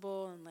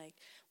responsible, and like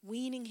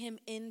weaning him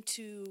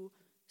into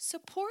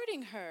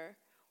supporting her.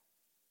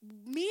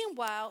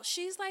 Meanwhile,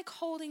 she's like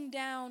holding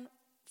down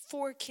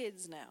 4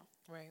 kids now.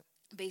 Right.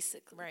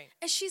 Basically. Right.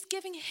 And she's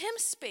giving him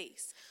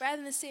space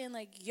rather than saying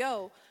like,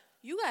 yo,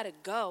 you gotta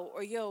go,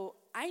 or yo,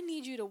 I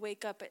need you to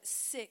wake up at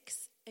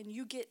 6 and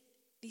you get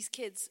these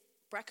kids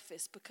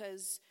breakfast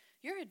because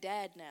you're a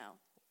dad now.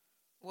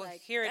 Well,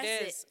 like, here it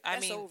is.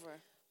 That's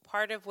over.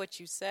 Part of what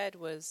you said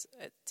was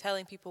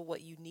telling people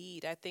what you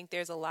need. I think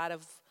there's a lot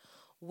of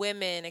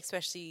women,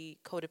 especially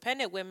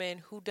codependent women,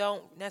 who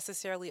don't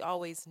necessarily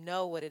always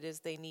know what it is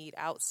they need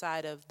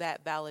outside of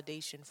that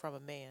validation from a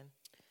man.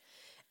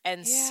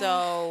 And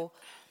so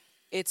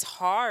it's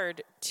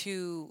hard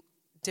to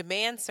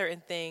demand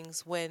certain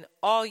things when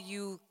all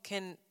you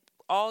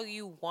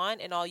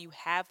want and all you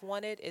have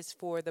wanted is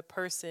for the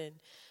person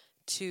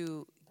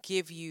to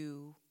give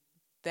you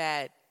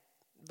that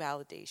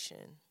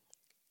validation.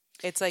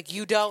 It's like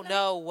you don't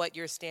know what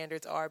your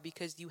standards are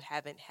because you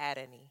haven't had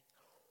any.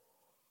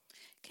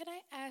 Can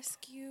I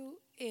ask you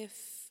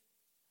if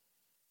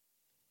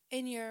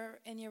in your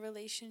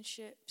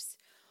relationships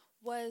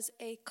was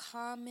a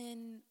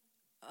common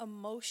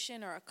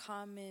emotion or a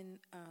common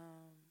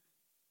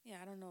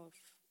I don't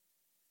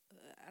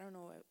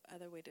know what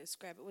other way to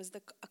describe it. Was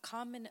a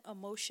common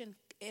emotion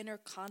inner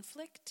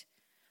conflict,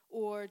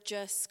 or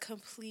just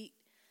complete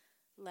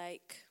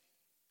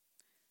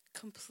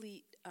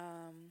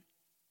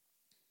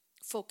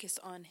focus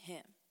on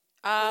him?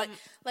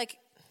 Like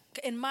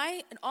in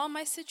all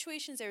my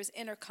situations, there's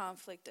inner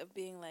conflict of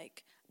being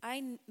like,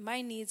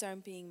 my needs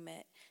aren't being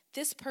met.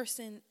 This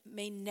person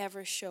may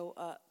never show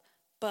up,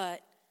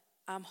 but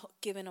I'm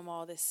giving them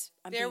all this.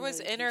 There was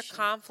inner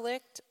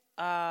conflict,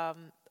 so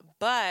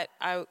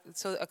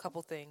a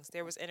couple things.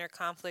 There was inner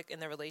conflict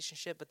in the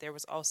relationship, but there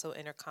was also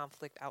inner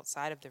conflict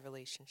outside of the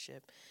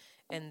relationship.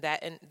 And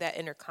that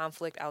inner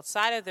conflict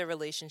outside of the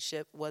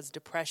relationship was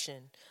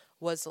depression,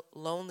 was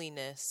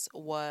loneliness,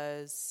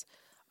 was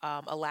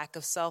a lack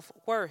of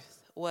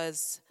self-worth,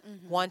 was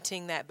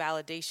wanting that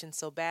validation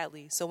so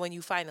badly. So when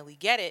you finally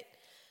get it,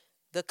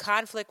 the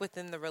conflict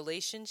within the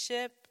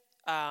relationship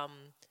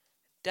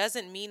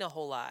doesn't mean a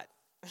whole lot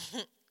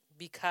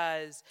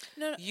because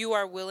you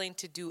are willing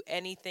to do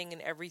anything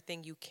and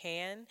everything you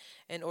can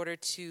in order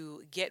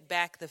to get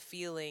back the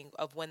feeling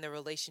of when the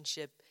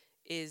relationship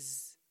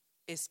is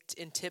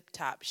in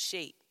tip-top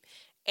shape.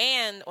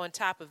 And on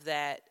top of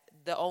that,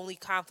 the only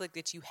conflict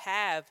that you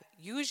have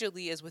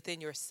usually is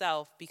within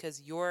yourself,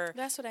 because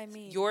that's what I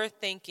mean. You're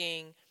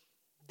thinking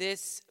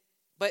this,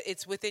 but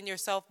it's within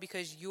yourself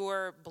because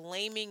you're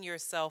blaming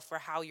yourself for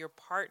how your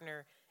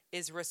partner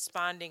is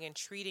responding and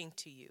treating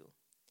to you.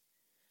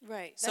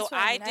 Right. That's what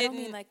I mean. I don't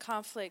mean like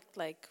conflict,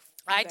 like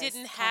I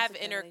didn't have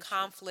inner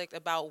conflict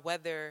about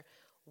whether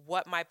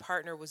what my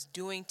partner was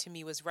doing to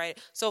me was right.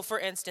 So, for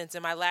instance,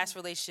 in my last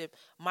relationship,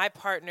 my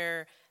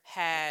partner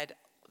had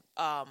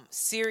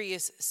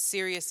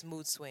serious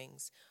mood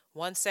swings.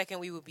 1 second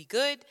we would be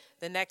good.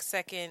 The next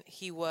second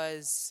he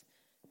was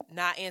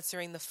not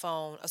answering the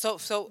phone.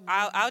 So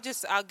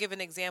I'll give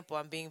an example.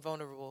 I'm being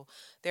vulnerable.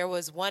 There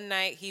was one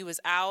night he was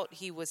out.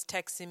 He was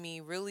texting me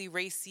really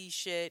racy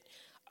shit.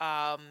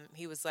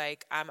 He was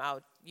like, I'm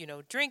out,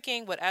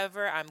 drinking,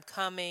 whatever. I'm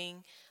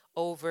coming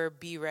over.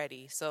 Be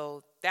ready.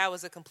 So that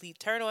was a complete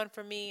turn on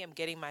for me. I'm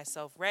getting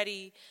myself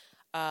ready.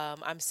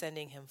 I'm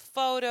sending him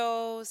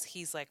photos.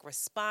 He's like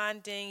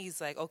responding.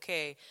 He's like,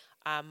 okay,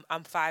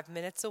 I'm 5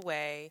 minutes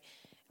away.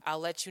 I'll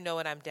let you know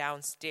when I'm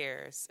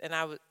downstairs.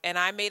 And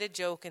I made a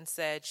joke and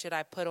said, should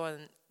I put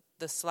on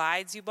the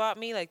slides you bought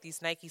me, like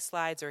these Nike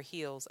slides or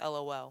heels,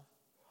 LOL.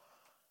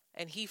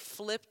 And he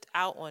flipped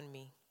out on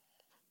me.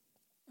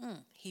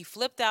 He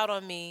flipped out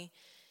on me.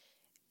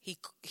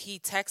 He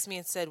texted me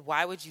and said,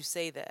 why would you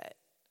say that?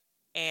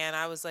 And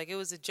I was like, it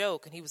was a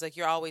joke. And he was like,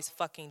 you're always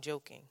fucking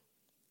joking.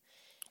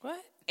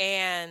 What?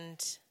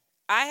 And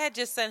I had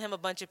just sent him a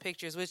bunch of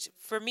pictures, which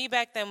for me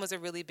back then was a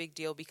really big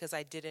deal because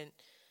I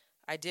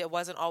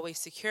wasn't always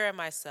secure in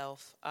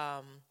myself.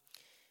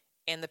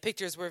 And the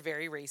pictures were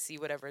very racy,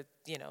 whatever,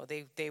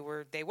 they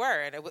were.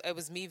 And it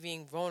was me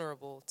being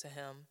vulnerable to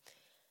him.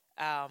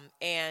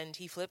 And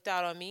he flipped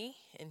out on me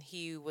and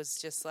he was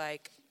just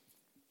like,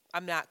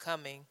 I'm not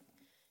coming.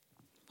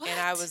 What? And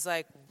I was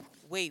like,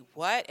 wait,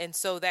 what? And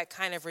so that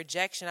kind of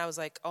rejection, I was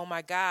like, oh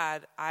my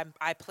God,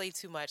 I play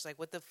too much. Like,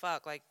 what the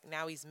fuck? Like,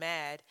 now he's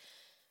mad.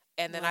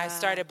 And then I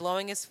started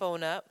blowing his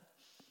phone up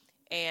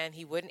and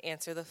he wouldn't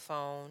answer the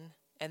phone.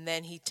 And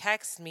then he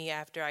texted me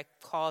after I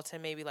called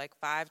him maybe like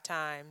 5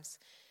 times.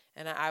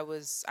 And I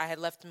had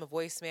left him a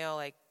voicemail,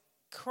 like,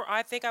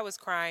 I think I was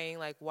crying,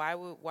 like,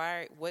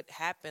 what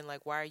happened?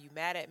 Like, why are you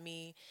mad at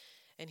me?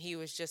 And he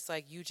was just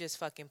like, you just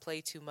fucking play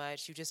too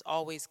much. You just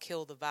always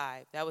kill the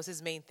vibe. That was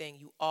his main thing.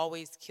 You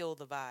always kill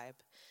the vibe.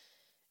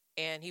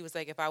 And he was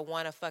like, if I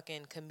want a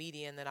fucking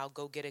comedian, then I'll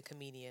go get a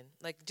comedian.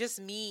 Like, just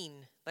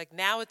mean. Like,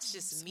 now it's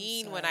just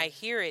mean when I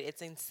hear it.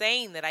 It's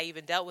insane that I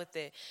even dealt with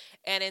it.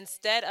 And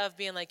instead of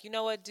being like, you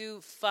know what,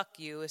 dude, fuck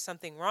you. There's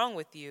something wrong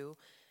with you.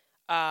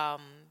 I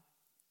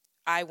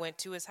went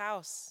to his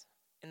house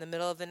in the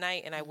middle of the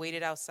night and I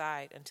waited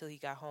outside until he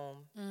got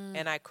home.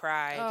 And I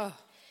cried. Oh.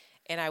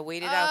 And I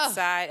waited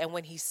outside. And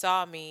when he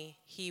saw me,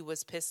 he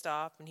was pissed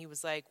off. And he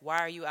was like, why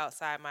are you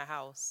outside my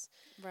house?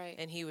 Right.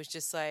 And he was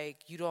just like,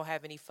 you don't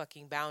have any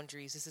fucking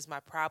boundaries. This is my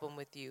problem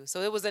with you.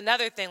 So it was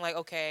another thing like,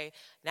 okay,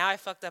 now I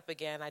fucked up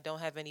again. I don't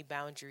have any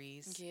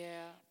boundaries.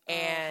 Yeah.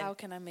 And how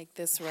can I make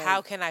this right?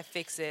 How can I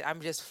fix it?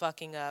 I'm just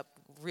fucking up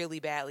really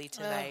badly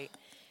tonight.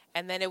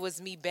 And then it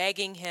was me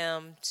begging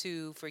him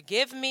to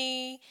forgive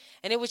me.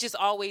 And it was just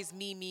always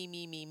me.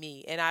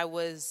 And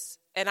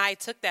I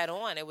took that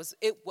on.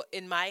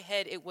 In my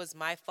head, it was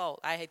my fault.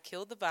 I had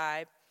killed the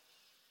vibe.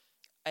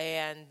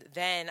 And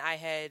then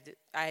I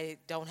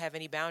don't have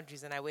any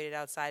boundaries, and I waited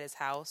outside his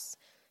house.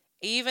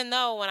 Even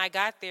though when I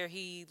got there,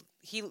 he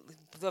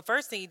the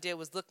first thing he did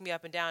was look me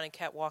up and down and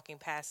kept walking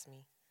past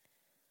me.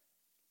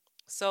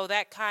 So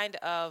that kind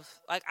of,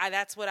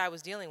 that's what I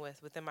was dealing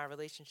with within my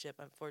relationship,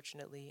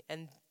 unfortunately.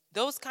 And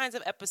those kinds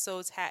of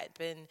episodes had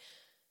been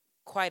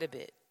quite a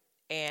bit.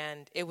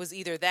 And it was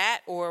either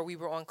that or we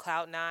were on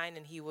cloud 9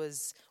 and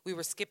we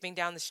were skipping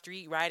down the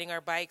street, riding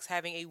our bikes,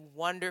 having a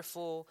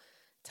wonderful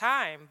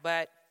time,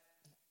 but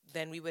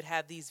then we would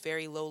have these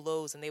very low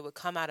lows and they would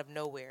come out of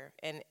nowhere.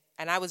 And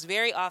I was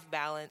very off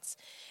balance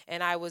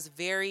and I was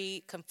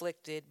very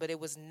conflicted, but it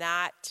was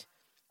not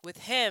with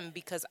him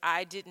because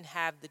I didn't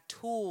have the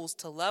tools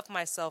to love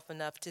myself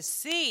enough to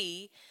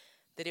see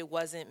that it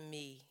wasn't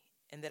me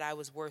and that I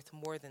was worth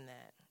more than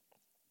that.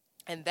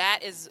 And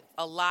that is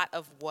a lot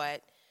of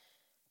what,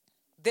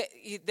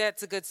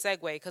 that's a good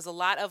segue, because a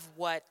lot of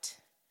what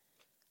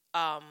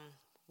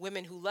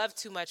women who love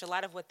too much, a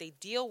lot of what they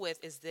deal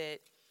with is that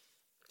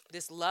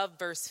this love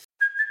versus.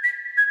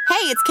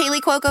 Hey, it's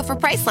Kaylee Cuoco for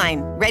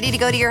Priceline. Ready to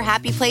go to your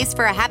happy place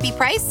for a happy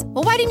price?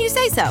 Well, why didn't you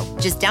say so?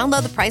 Just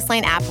download the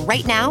Priceline app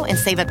right now and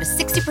save up to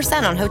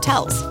 60% on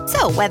hotels.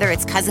 So whether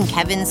it's Cousin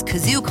Kevin's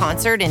Kazoo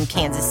Concert in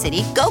Kansas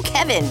City, go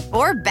Kevin,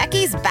 or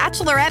Becky's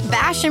Bachelorette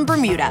Bash in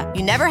Bermuda,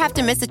 you never have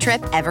to miss a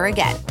trip ever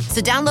again.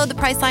 So download the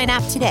Priceline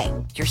app today.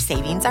 Your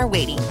savings are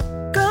waiting.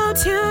 Go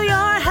to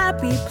your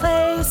happy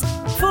place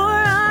for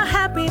a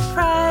happy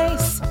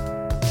price.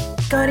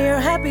 Go to your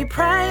happy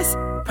price,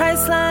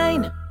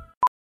 Priceline.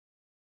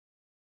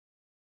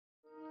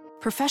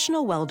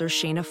 Professional welder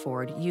Shayna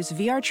Ford used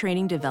VR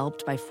training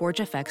developed by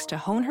ForgeFX to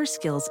hone her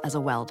skills as a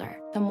welder.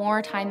 The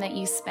more time that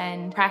you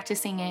spend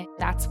practicing it,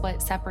 that's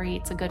what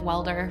separates a good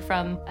welder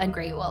from a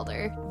great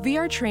welder.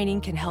 VR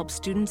training can help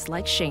students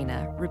like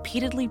Shayna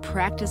repeatedly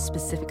practice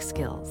specific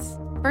skills.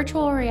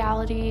 Virtual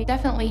reality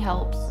definitely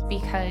helps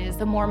because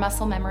the more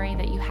muscle memory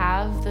that you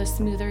have, the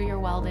smoother your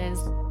weld is.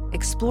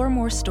 Explore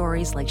more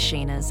stories like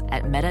Shayna's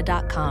at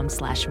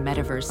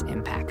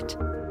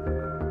meta.com/metaverseimpact.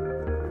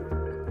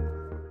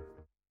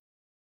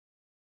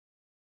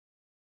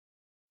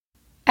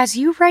 As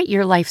you write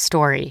your life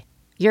story,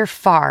 you're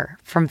far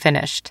from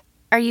finished.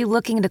 Are you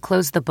looking to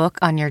close the book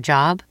on your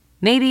job?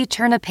 Maybe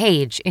turn a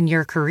page in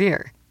your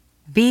career?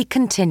 Be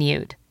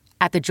continued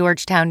at the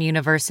Georgetown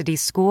University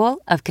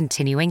School of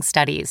Continuing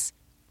Studies.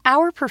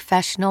 Our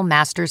professional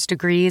master's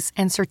degrees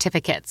and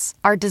certificates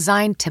are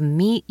designed to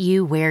meet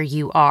you where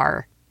you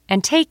are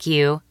and take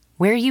you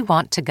where you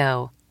want to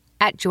go.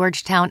 At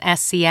Georgetown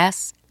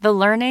SCS, the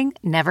learning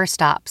never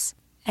stops,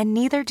 and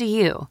neither do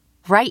you.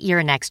 Write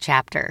your next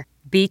chapter.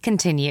 Be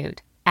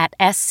continued at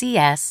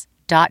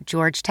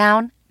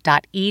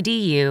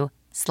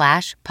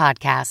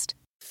scs.georgetown.edu/podcast.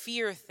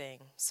 Fear thing.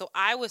 So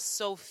I was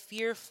so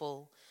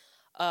fearful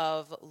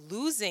of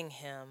losing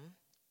him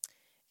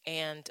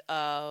and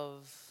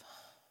of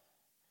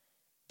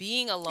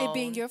being alone. It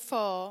being your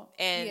fault.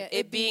 And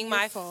it being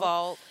my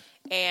fault.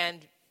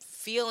 And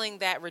feeling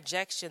that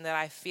rejection that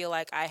I feel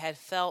like I had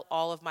felt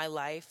all of my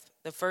life.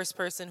 The first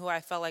person who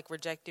I felt like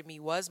rejected me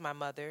was my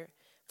mother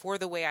for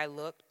the way I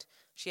looked.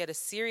 She had a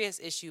serious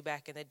issue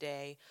back in the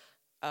day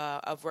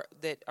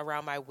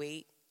around my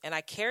weight, and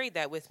I carried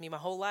that with me my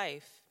whole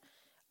life.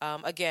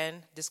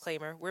 Again,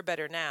 disclaimer, we're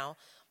better now.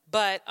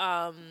 But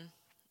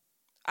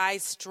I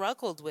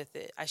struggled with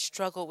it. I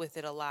struggled with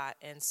it a lot.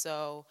 And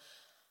so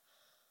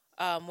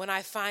when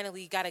I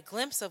finally got a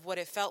glimpse of what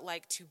it felt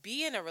like to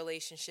be in a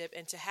relationship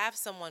and to have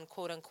someone,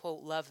 quote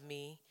unquote, love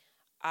me,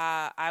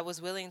 I was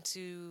willing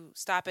to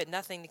stop at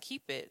nothing to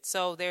keep it.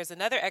 So there's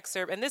another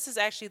excerpt, and this is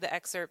actually the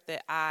excerpt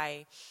that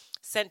I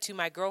sent to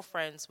my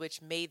girlfriends,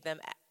 which made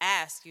them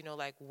ask,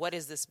 like, what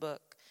is this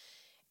book?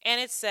 And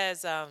it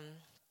says,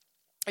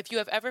 if you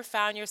have ever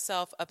found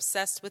yourself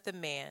obsessed with a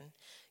man,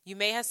 you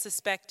may have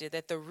suspected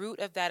that the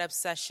root of that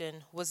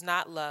obsession was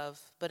not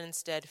love, but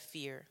instead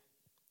fear.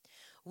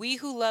 We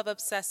who love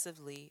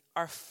obsessively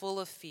are full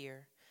of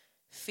fear.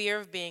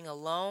 Fear of being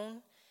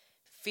alone,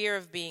 fear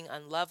of being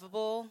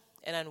unlovable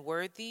and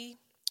unworthy,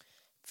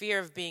 fear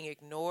of being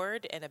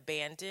ignored and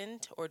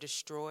abandoned or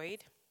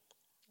destroyed.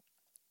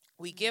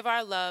 We give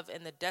our love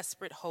in the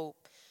desperate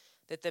hope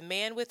that the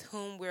man with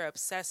whom we're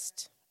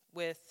obsessed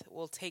with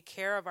will take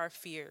care of our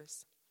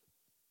fears.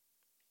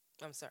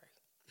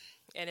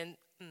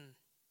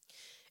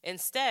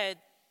 Instead,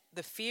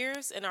 the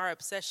fears in our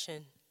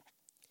obsession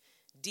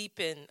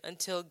deepen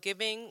until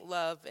giving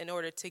love in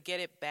order to get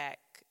it back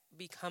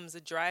becomes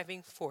a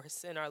driving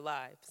force in our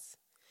lives.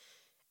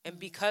 And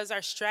because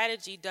our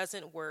strategy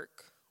doesn't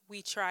work,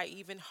 we try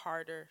even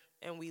harder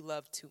and we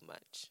love too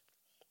much.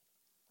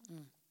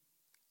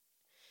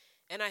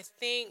 And I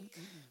think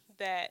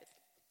that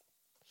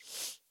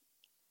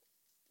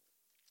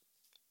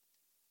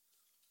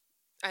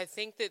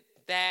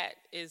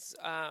is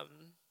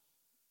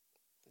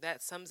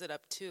that sums it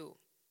up too.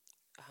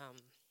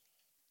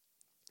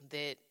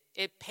 That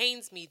it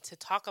pains me to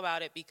talk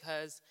about it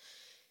because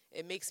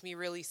it makes me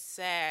really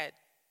sad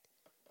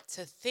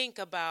to think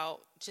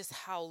about just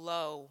how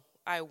low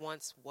I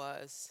once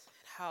was,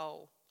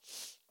 how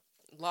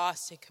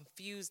lost and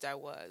confused I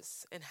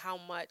was, and how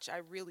much I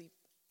really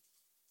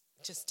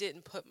just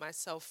didn't put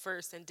myself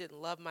first and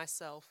didn't love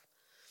myself,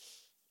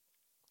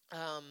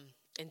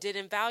 and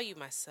didn't value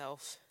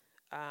myself.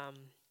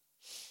 And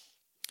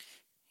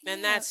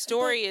that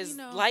story is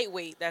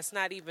lightweight. That's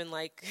not even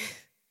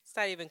it's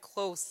not even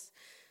close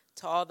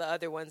to all the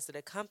other ones that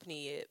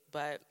accompany it.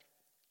 But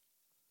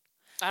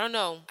I don't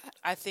know.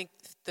 I think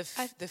the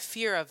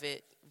fear of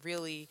it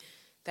really,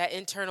 that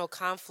internal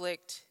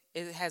conflict,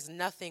 it has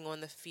nothing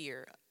on the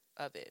fear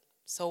of it.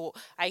 So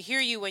I hear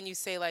you when you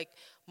say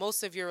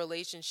most of your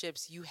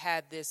relationships, you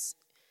had this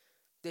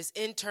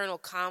internal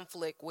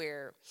conflict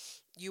where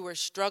you were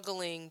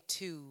struggling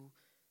to,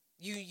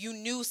 you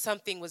knew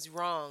something was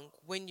wrong.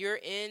 When you're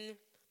in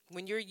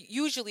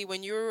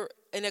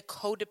a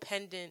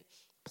codependent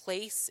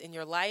place in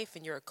your life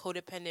and you're a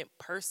codependent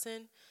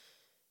person,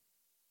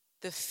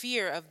 the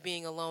fear of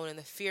being alone and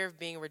the fear of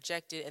being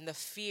rejected and the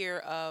fear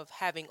of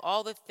having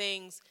all the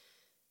things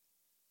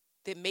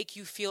that make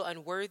you feel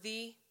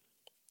unworthy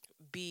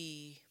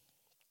be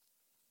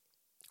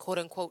quote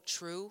unquote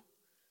true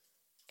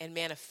and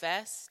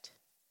manifest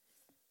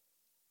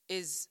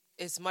is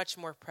much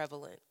more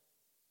prevalent.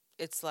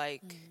 It's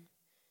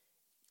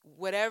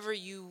whatever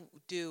you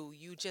do,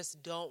 you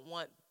just don't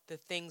want the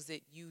things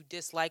that you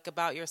dislike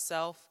about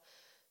yourself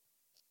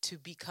to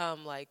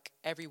become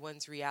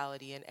everyone's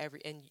reality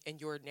and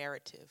your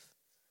narrative.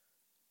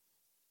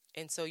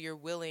 And so you're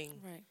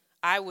willing, right.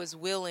 I was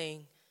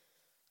willing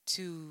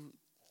to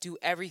do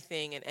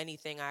everything and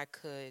anything I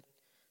could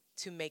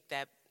to make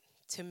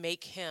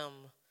him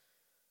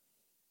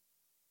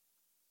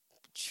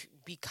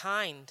be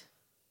kind.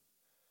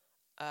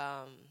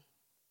 I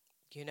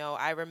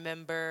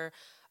remember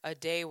a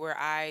day where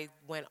I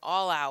went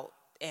all out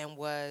and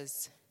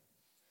was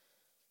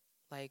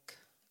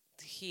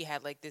he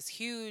had this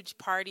huge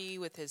party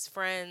with his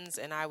friends,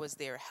 and I was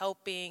there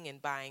helping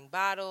and buying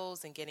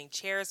bottles and getting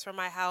chairs from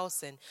my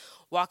house and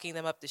walking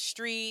them up the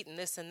street and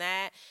this and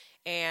that.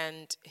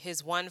 And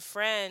his one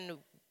friend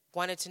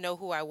wanted to know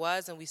who I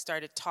was, and we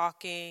started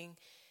talking,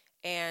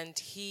 and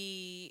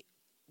he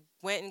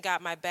went and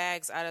got my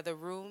bags out of the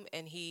room,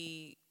 and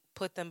he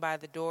put them by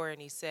the door,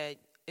 and he said,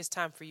 "It's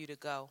time for you to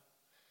go."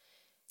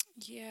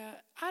 Yeah,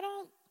 I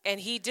don't. And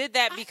he did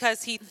that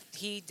because he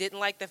didn't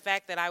like the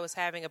fact that I was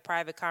having a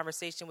private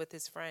conversation with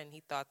his friend.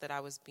 He thought that I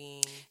was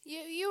being...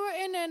 You were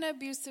in an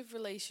abusive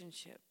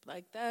relationship.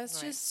 Like, that's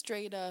just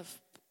straight up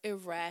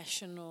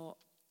irrational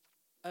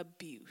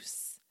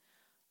abuse.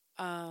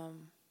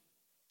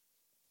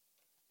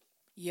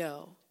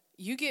 Yo,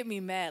 you get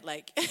me mad,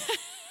 like...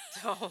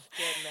 Don't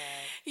get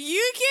mad.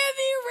 You get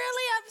me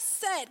really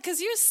upset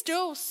because you're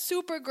still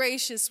super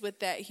gracious with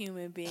that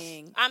human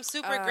being. I'm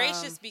super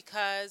gracious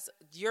because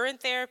you're in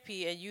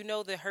therapy and you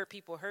know that hurt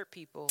people.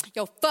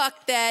 Yo,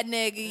 fuck that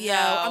nigga, yo.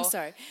 I'm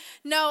sorry.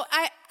 No,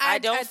 I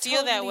don't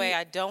feel that way.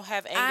 I don't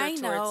have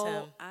anger towards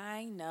him.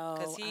 I know.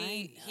 Because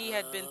he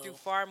had been through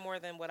far more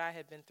than what I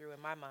had been through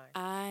in my mind.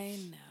 I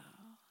know.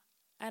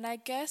 And I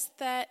guess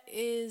that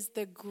is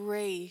the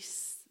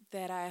grace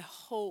that I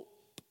hope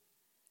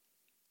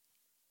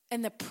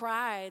and the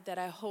pride that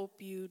I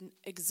hope you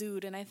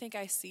exude, and I think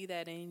I see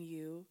that in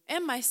you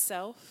and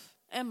myself,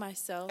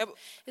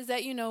 is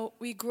that, you know,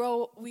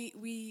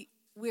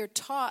 we're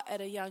taught at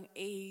a young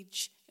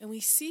age, and we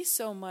see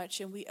so much,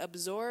 and we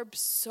absorb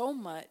so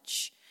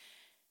much,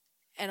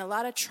 and a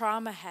lot of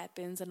trauma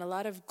happens, and a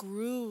lot of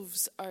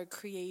grooves are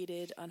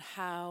created on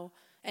how,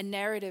 and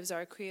narratives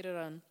are created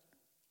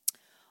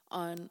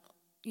on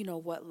you know,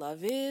 what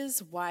love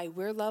is, why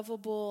we're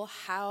lovable,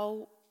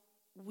 how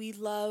we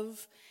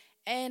love.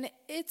 And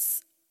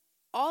it's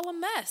all a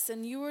mess.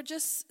 And you were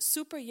just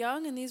super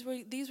young, and these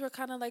were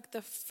kind of like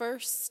the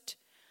first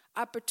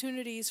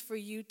opportunities for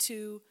you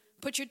to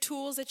put your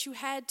tools that you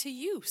had to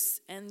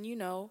use. And, you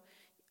know,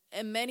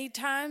 and many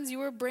times you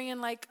were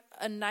bringing like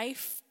a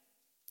knife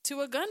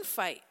to a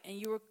gunfight, and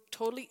you were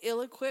totally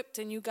ill-equipped,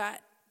 and you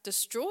got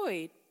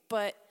destroyed.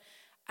 But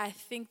I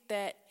think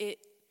that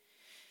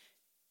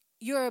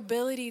your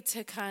ability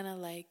to kind of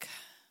like...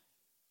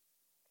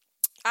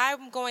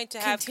 I'm going to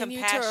have compassion.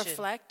 Continue to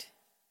reflect.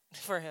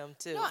 For him,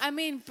 too. No, I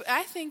mean,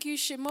 I think you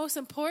should most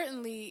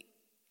importantly,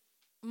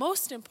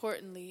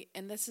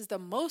 and this is the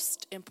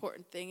most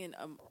important thing in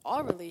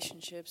all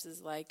relationships,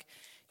 is like,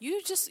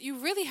 you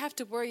really have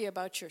to worry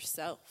about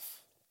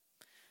yourself.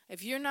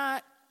 If you're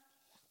not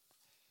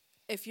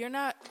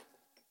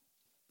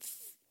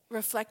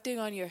reflecting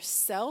on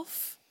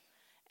yourself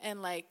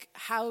and like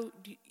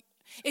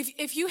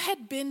if you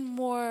had been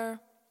more...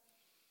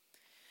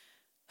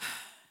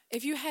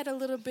 If you had a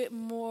little bit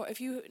more,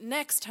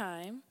 next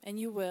time, and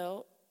you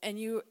will, and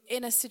you're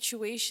in a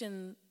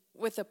situation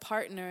with a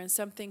partner and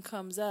something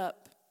comes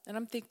up, and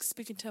I'm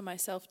speaking to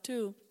myself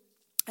too,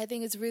 I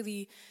think it's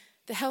really,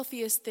 the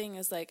healthiest thing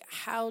is like,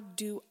 how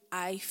do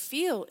I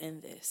feel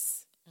in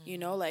this? Mm-hmm. You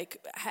know,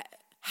 like,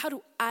 how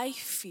do I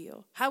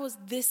feel? How is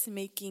this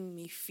making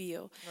me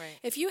feel? Right.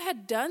 If you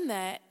had done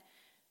that,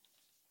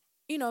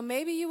 you know,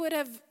 maybe you would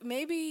have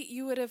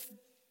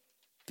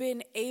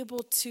been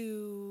able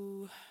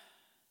to...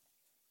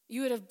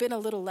 You would have been a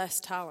little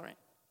less tolerant.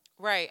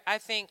 Right. I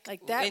think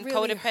like that in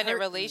really codependent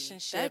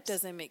relationships, that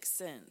doesn't make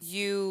sense.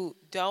 You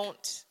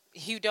don't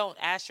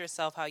ask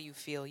yourself how you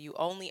feel. You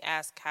only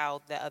ask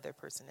how the other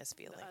person is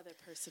feeling. The other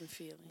person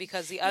feeling.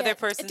 Because the other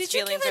person's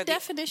feelings are... Did you give a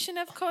definition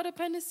of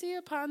codependency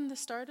upon the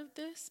start of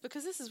this?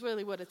 Because this is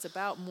really what it's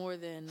about more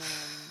than...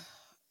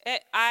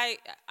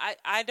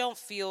 I don't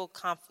feel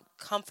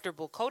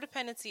comfortable.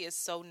 Codependency is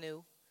so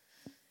new.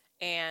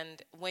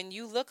 And when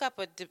you look up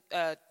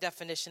a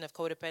definition of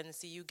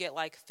codependency, you get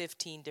like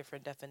 15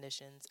 different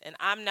definitions. And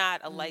I'm not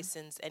a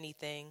licensed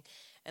anything,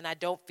 and I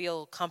don't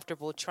feel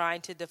comfortable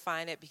trying to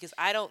define it because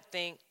I don't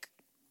think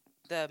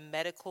the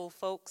medical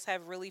folks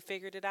have really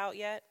figured it out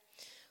yet.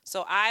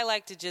 So I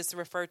like to just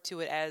refer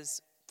to it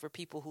as for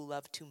people who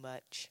love too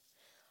much.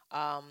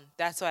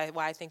 That's why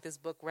I think this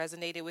book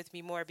resonated with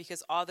me more,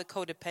 because all the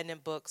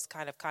codependent books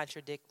kind of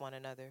contradict one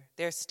another.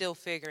 They're still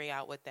figuring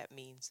out what that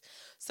means.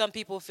 Some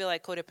people feel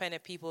like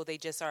codependent people, they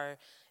just are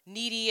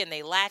needy and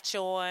they latch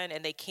on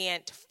and they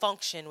can't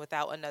function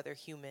without another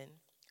human.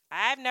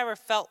 I've never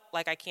felt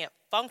like I can't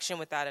function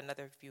without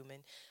another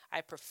human.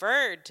 I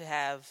preferred to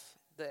have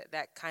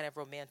that kind of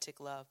romantic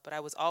love, but I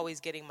was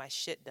always getting my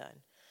shit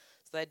done.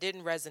 So that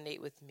didn't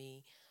resonate with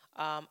me.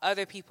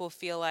 Other people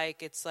feel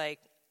like it's like,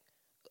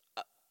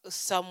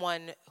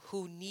 someone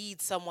who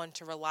needs someone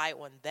to rely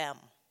on them.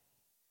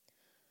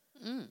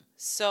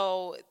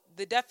 So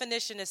the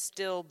definition is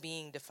still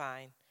being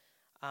defined.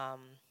 I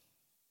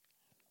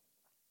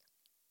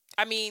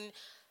mean,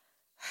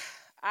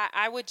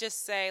 I would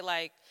just say,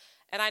 like,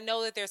 and I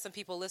know that there's some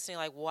people listening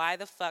like, why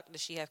the fuck does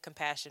she have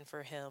compassion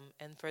for him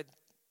and for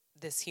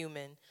this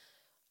human?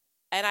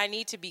 And I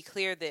need to be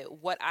clear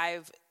that what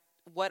I've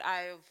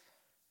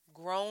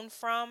grown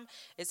from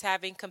is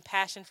having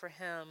compassion for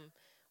him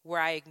where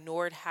I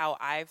ignored how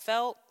I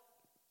felt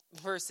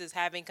versus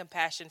having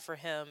compassion for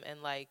him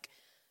and like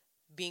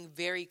being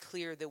very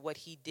clear that what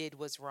he did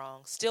was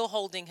wrong, still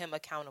holding him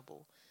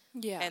accountable.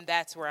 Yeah. And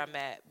that's where I'm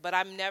at. But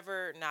I'm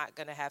never not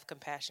going to have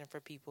compassion for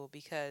people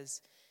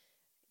because,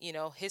 you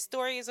know, his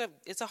story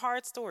it's a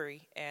hard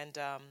story. And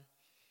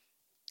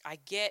I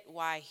get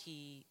why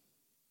he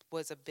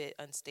was a bit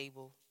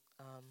unstable.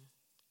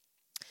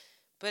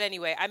 But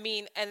anyway, I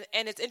mean, and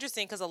it's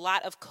interesting because a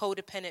lot of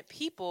codependent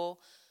people,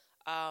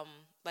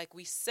 like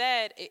we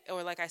said,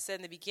 or like I said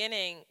in the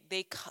beginning,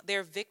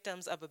 they're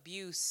victims of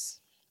abuse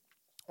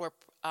or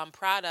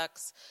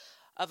products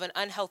of an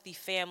unhealthy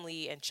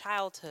family and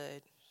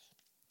childhood.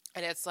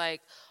 And it's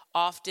like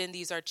often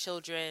these are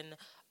children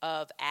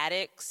of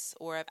addicts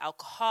or of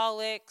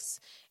alcoholics,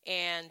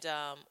 and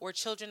or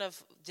children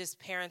of just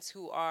parents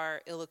who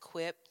are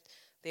ill-equipped.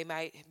 They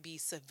might be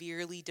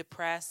severely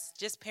depressed,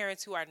 just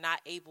parents who are not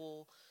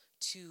able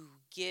to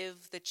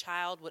give the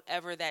child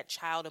whatever that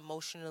child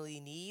emotionally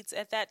needs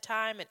at that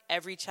time, and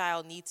every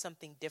child needs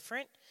something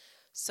different.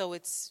 So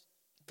it's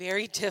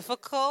very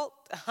difficult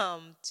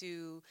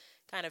to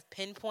kind of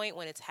pinpoint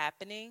when it's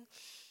happening.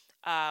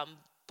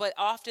 But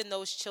often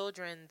those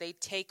children, they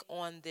take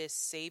on this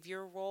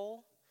savior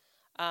role,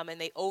 and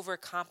they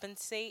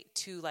overcompensate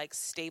to like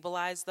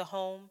stabilize the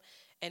home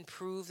and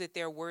prove that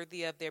they're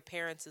worthy of their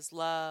parents'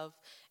 love.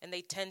 And they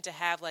tend to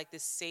have like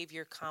this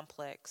savior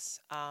complex.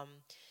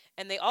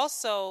 And they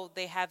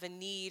have a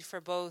need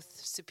for both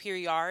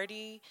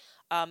superiority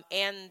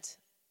and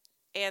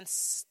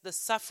the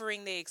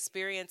suffering they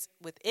experience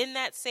within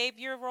that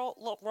savior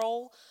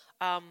role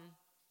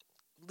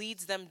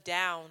leads them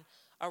down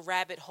a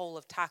rabbit hole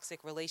of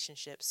toxic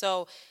relationships.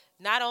 So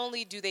not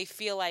only do they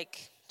feel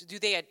like,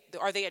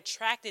 are they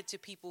attracted to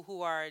people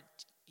who are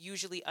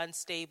usually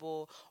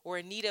unstable or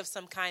in need of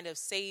some kind of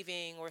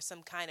saving or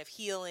some kind of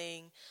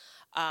healing,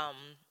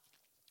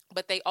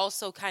 but they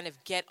also kind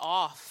of get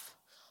off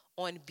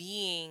on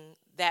being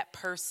that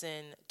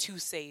person to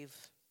save.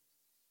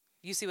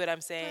 You see what I'm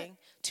saying?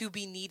 To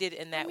be needed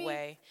in that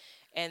way.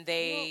 And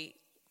they,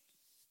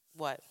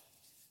 what?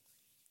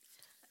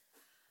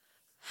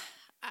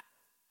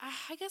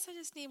 I guess I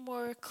just need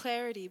more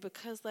clarity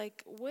because,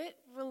 like, what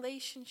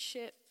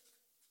relationship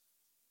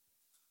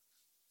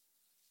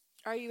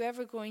are you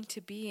ever going to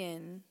be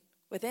in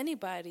with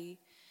anybody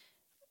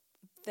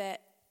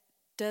that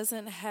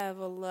doesn't have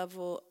a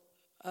level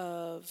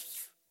of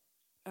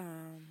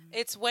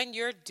it's when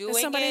you're doing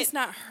somebody's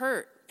not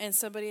hurt and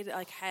somebody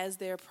like has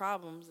their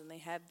problems and they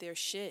have their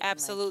shit.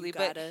 Absolutely, and,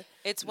 like, but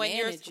it's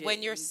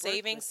when you're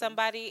saving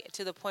somebody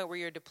to the point where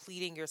you're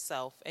depleting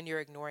yourself and you're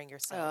ignoring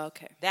yourself. Oh,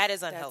 okay. That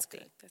is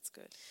unhealthy. That's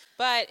good.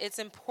 But it's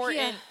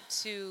important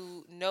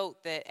to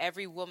note that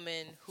every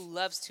woman who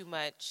loves too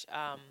much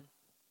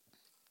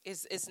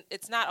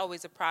it's not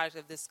always a product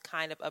of this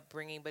kind of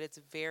upbringing, but it's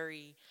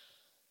very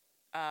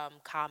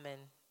common.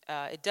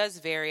 It does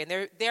vary,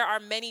 and there are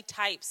many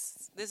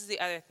types. This is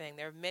the other thing.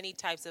 There are many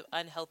types of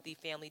unhealthy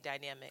family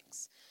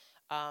dynamics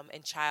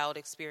and child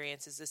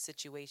experiences and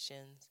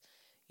situations.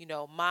 You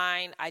know,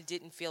 mine, I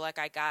didn't feel like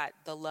I got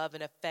the love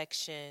and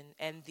affection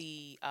and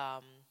the,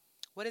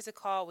 what is it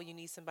called when you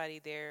need somebody,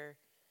 their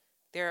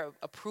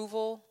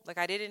approval? Like,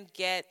 I didn't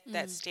get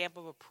that stamp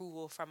of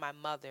approval from my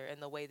mother in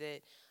the way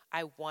that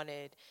I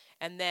wanted.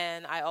 And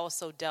then I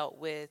also dealt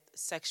with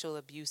sexual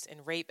abuse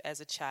and rape as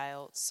a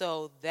child.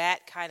 So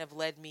that kind of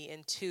led me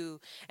into,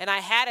 and I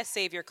had a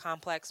savior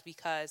complex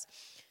because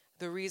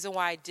the reason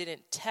why I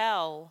didn't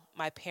tell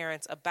my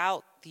parents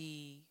about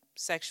the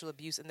sexual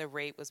abuse and the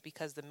rape was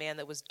because the man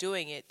that was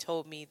doing it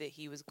told me that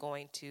he was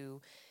going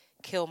to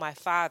kill my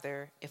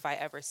father if I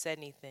ever said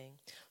anything.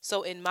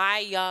 So in my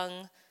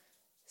young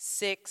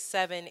 6,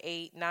 7,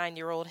 8,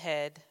 9-year-old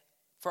head,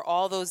 for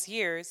all those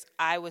years,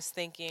 I was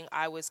thinking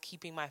I was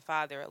keeping my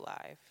father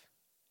alive.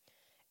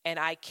 And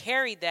I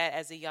carried that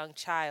as a young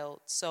child.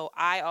 So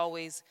I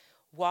always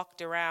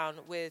walked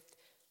around with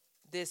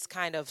this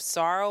kind of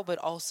sorrow, but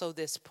also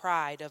this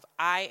pride of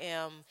I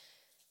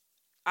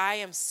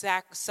am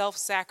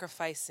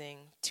self-sacrificing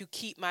to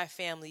keep my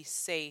family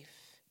safe.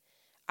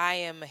 I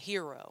am a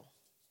hero.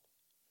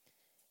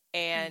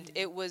 And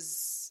it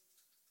was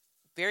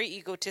very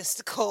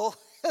egotistical.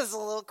 It was a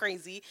little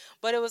crazy,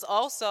 but it was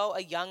also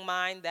a young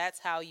mind. That's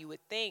how you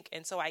would think.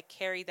 And so I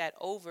carried that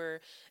over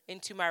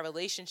into my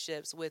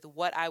relationships with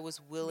what I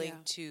was willing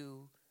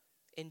to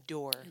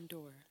endure.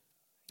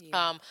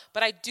 Yeah.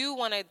 But I do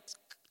want to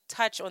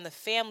touch on the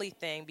family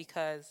thing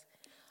because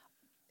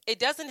it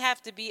doesn't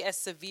have to be as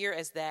severe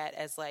as that,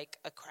 as like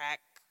a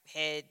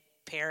crackhead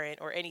parent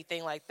or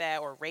anything like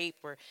that, or rape,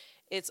 or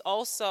it's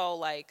also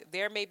like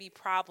there may be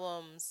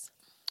problems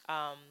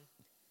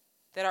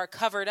that are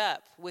covered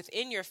up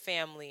within your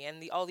family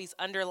and all these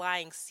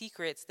underlying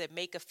secrets that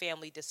make a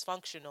family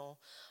dysfunctional.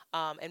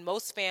 And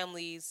most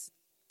families,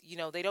 you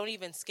know, they don't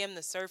even skim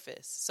the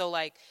surface. So,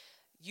 like,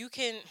 you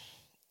can,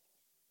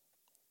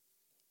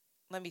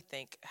 let me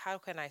think, how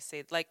can I say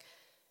it? Like,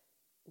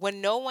 when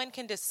no one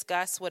can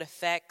discuss what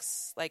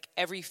affects, like,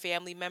 every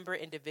family member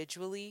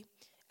individually,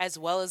 as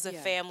well as the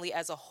family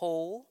as a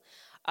whole,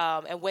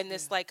 and when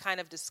this like kind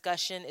of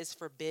discussion is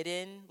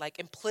forbidden, like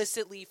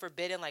implicitly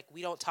forbidden, like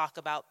we don't talk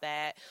about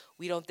that,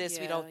 we don't this,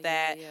 we don't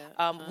that.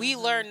 We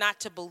learn not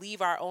to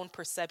believe our own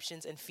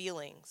perceptions and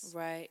feelings.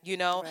 Right. You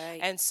know?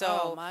 Right. And so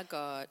oh my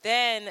God.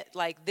 then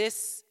like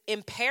this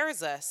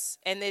impairs us,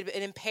 and it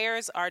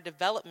impairs our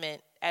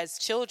development as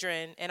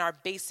children and our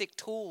basic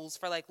tools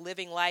for like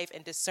living life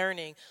and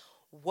discerning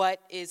what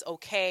is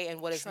okay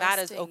and what is not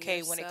as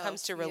okay when it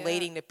comes to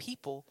relating to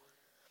people.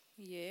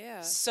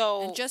 Yeah.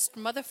 So and just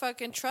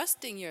motherfucking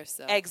trusting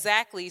yourself.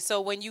 Exactly.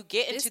 So when you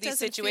get into these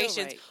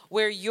situations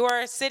where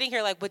you're sitting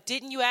here like, but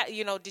didn't you,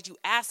 did you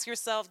ask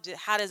yourself,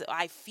 how does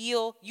I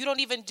feel? You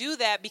don't even do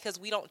that because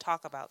we don't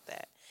talk about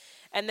that.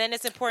 And then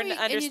it's important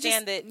to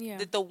understand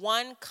that the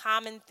one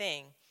common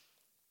thing,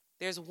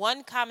 there's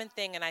one common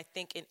thing, and I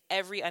think in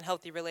every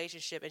unhealthy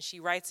relationship, and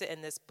she writes it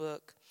in this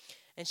book,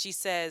 and she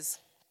says,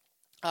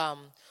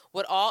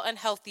 what all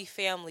unhealthy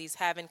families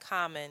have in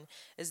common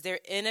is their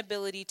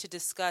inability to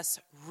discuss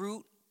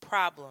root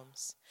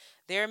problems.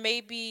 There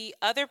may be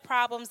other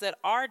problems that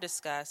are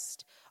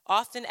discussed,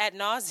 often ad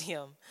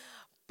nauseum,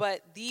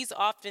 but these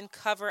often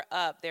cover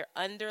up their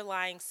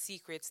underlying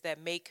secrets that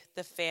make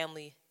the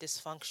family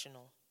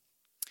dysfunctional.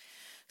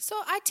 So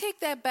I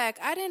take that back.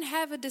 I didn't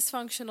have a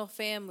dysfunctional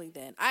family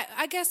then.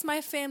 I guess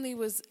my family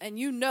was, and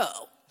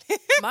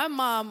my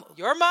mom.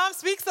 Your mom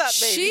speaks up,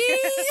 baby.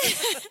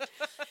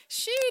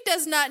 She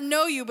does not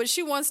know you, but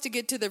she wants to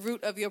get to the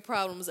root of your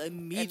problems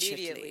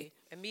immediately.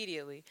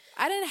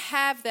 I didn't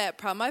have that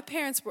problem. My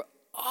parents were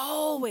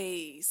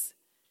always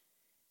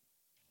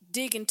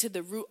digging to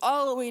the root,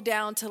 all the way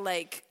down to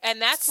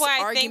and that's why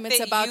I think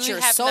that about you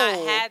your have soul.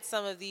 Not had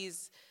some of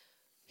these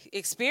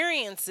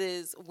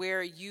experiences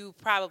where you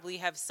probably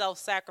have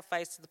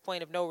self-sacrificed to the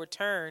point of no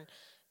return.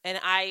 And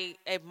I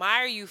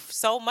admire you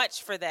so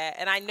much for that.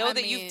 And I know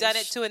that you've done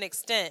it to an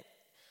extent.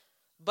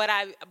 But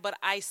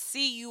I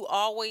see you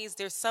always,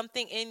 there's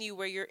something in you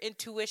where your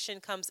intuition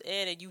comes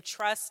in and you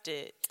trust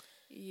it.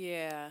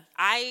 Yeah.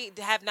 I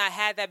have not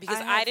had that because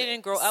I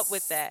didn't grow up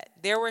with that.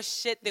 There was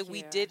shit that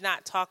we did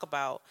not talk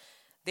about.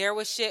 There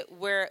was shit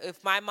where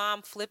if my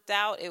mom flipped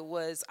out, it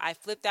was, I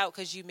flipped out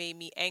because you made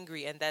me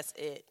angry and that's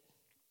it.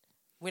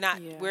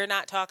 We're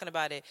not talking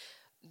about it.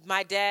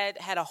 My dad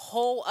had a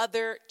whole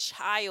other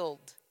child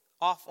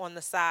off on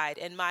the side,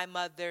 and my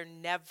mother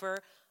never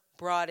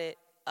brought it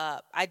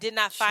up. I did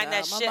not find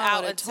that shit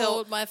out until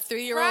told my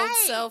 3-year-old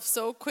self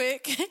so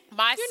quick.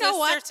 My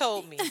sister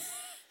told me.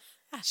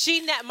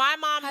 My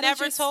mom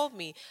never told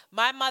me.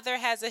 My mother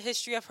has a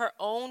history of her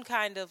own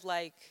kind of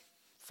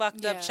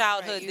fucked up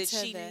childhood that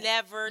she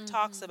never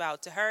talks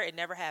about. To her, it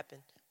never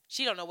happened.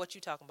 She don't know what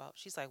you're talking about.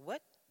 She's like,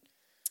 what?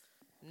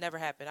 Never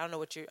happened. I don't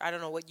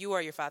know what you or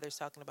your father's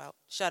talking about.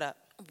 Shut up.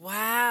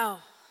 Wow.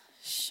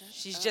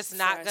 She's just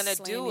not gonna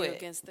do it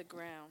against the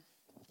ground.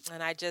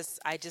 And I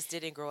just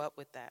didn't grow up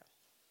with that.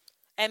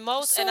 And a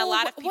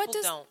lot of people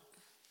don't.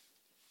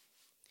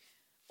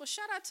 Well,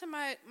 shout out to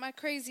my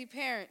crazy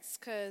parents,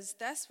 because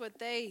that's all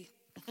they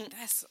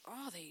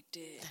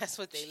did. That's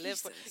what they live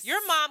for. Your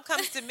mom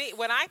comes to me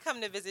when I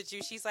come to visit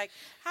you. She's like,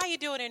 "How you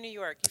doing in New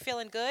York? You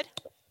feeling good?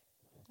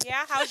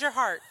 Yeah. How's your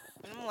heart?"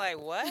 And I'm like,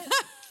 "What?"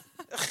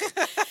 How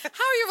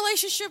are your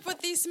relationship with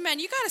these men?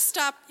 You gotta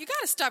stop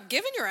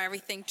giving your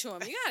everything to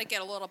them. You gotta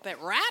get a little bit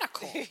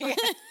radical. Yeah,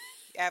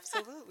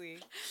 absolutely.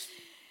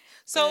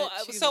 So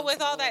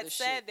with all that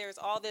said, there's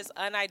all this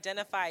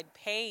unidentified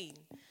pain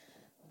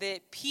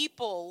that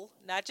people,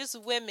 not just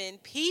women,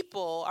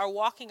 people are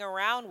walking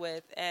around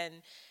with.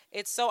 And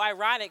it's so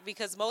ironic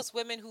because most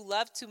women who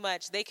love too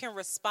much, they can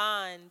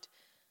respond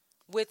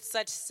with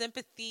such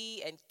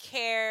sympathy and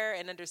care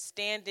and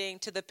understanding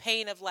to the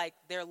pain of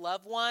their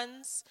loved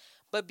ones,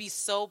 but be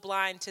so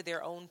blind to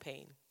their own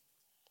pain.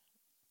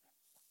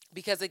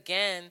 Because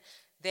again,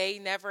 they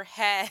never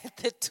had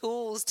the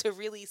tools to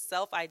really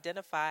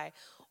self-identify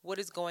what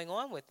is going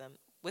on with them,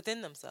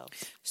 within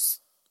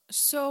themselves.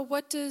 So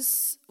what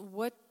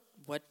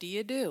do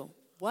you do?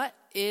 What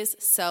is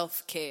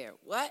self-care?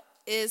 What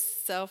is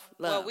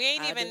self-love? Well, we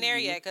ain't even there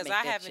yet because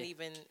I haven't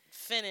even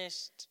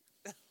finished.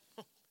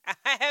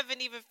 I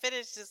haven't even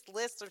finished this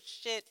list of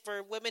shit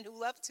for women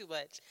who love too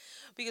much,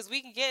 because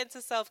we can get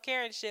into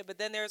self-care and shit, but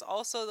then there's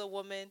also the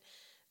woman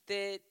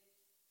that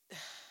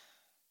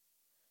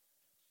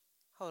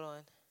hold on.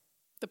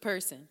 The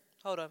person.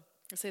 Hold on.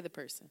 Let's say the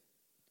person.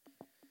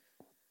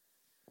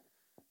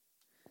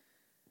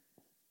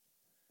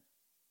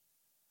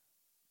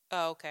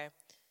 Oh, okay.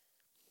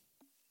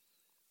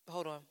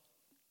 Hold on.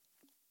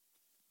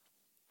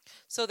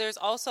 So there's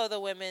also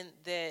the women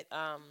that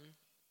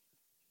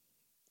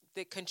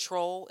that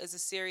control is a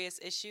serious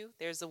issue.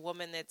 There's a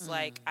woman that's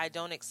like, I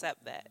don't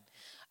accept that.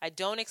 I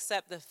don't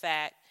accept the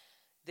fact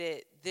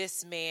that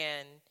this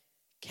man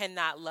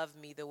cannot love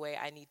me the way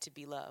I need to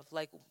be loved.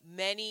 Like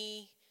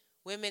many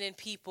women and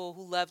people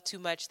who love too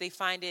much, they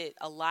find it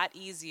a lot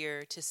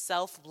easier to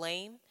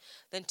self-blame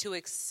than to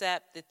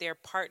accept that their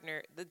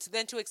partner's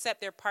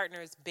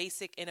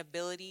basic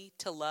inability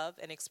to love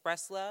and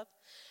express love.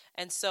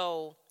 And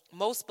so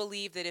most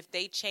believe that if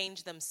they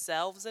change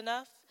themselves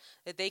enough,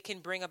 that they can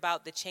bring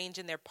about the change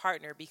in their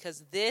partner,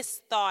 because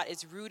this thought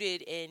is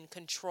rooted in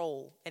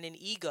control and in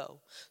ego.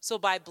 So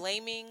by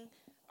blaming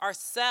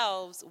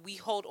ourselves, we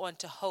hold on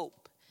to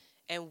hope,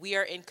 and we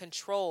are in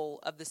control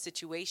of the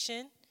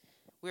situation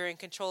we're in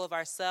control of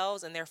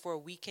ourselves, and therefore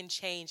we can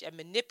change and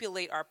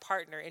manipulate our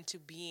partner into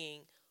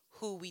being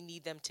who we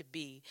need them to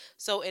be.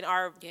 So in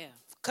our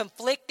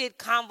conflicted,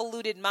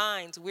 convoluted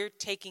minds, we're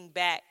taking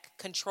back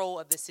control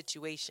of the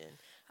situation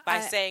by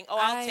saying, "Oh,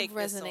 I'll take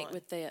this on." I resonate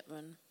with that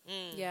one.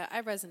 Yeah,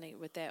 I resonate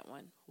with that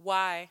one.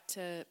 Why?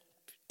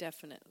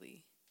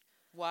 Definitely.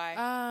 Why?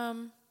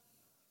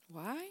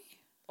 Why?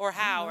 Or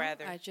how,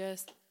 rather?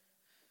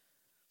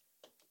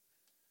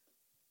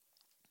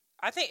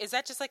 I think, is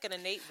that just like an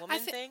innate woman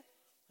thing?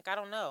 Like, I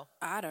don't know.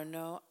 I don't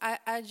know.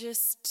 I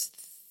just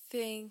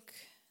think,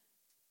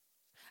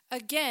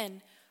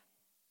 again,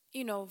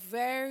 you know,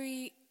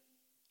 very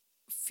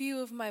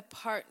few of my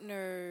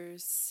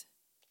partners,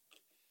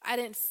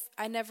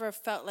 I never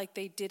felt like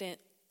they didn't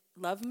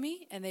love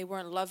me and they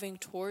weren't loving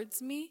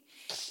towards me.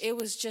 It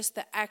was just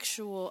the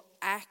actual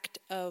act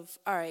of,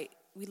 all right,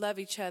 we love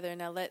each other,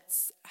 now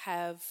let's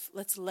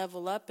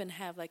level up and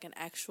have like an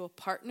actual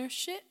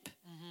partnership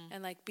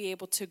and like be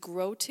able to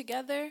grow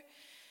together.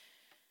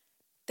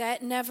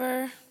 That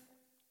never,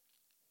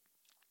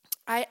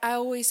 I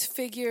always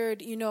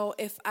figured, you know,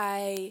 if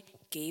I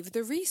gave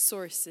the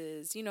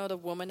resources, you know, the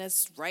woman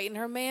that's writing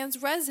her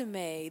man's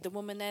resume, the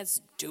woman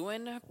that's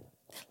doing,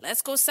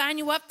 let's go sign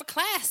you up for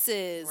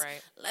classes.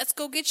 Right. Let's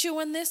go get you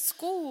in this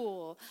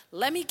school.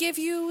 Let me give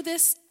you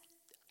this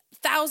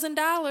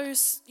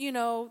 $1,000, you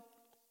know.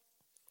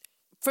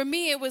 For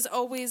me, it was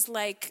always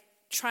like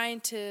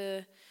trying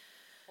to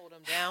hold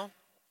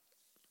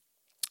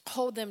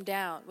them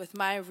down with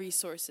my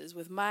resources,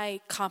 with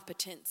my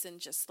competence, and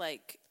just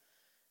like.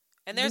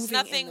 And there's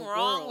nothing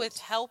wrong with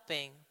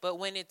helping, but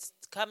when it's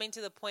coming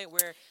to the point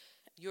where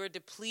you're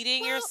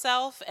depleting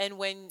yourself, and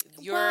when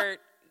you're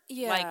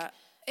like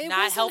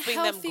not helping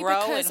them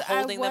grow and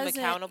holding them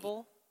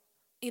accountable.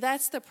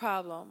 That's the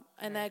problem.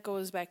 And that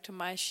goes back to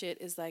my shit,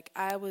 is like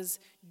I was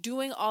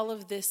doing all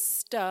of this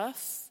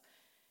stuff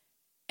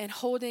and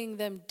holding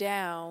them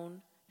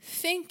down,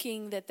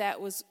 thinking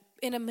that was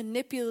in a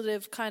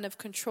manipulative kind of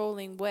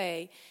controlling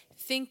way,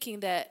 thinking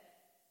that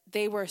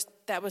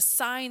that was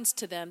signs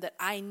to them that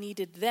I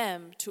needed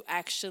them to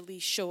actually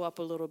show up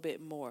a little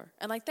bit more.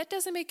 And like, that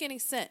doesn't make any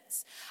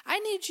sense. I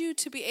need you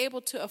to be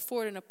able to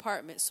afford an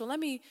apartment, so let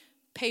me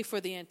pay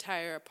for the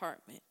entire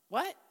apartment.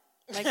 What?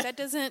 Like, that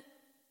doesn't...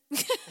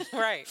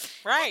 Right.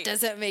 That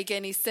doesn't make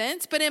any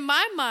sense. But in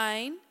my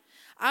mind,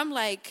 I'm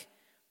like,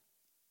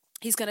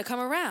 he's going to come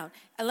around.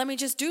 And let me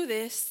just do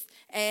this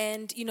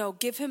and, you know,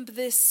 give him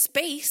this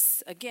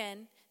space,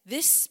 again,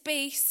 this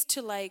space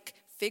to, like,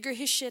 figure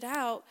his shit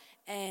out.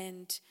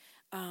 And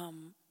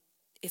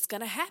it's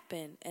going to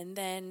happen. And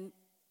then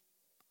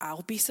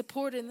I'll be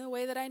supported in the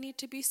way that I need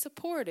to be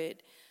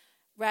supported,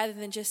 rather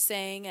than just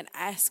saying and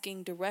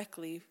asking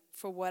directly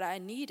for what I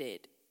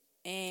needed.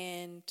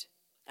 And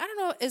I don't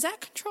know, is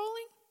that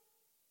controlling?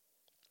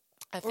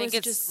 I think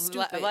it's just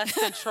less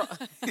control.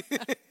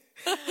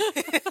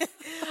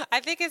 I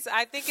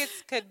think it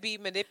could be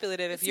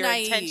manipulative if your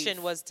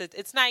intention was to.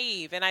 It's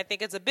naive, and I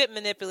think it's a bit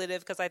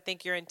manipulative because I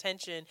think your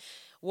intention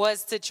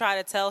was to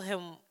try to tell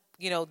him,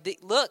 you know,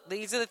 look,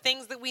 these are the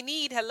things that we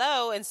need.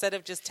 Hello, instead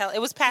of just it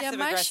was passive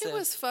aggressive. Yeah, my shit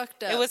was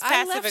fucked up. It was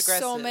passive aggressive.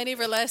 So many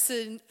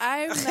relations.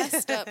 I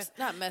messed up,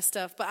 not messed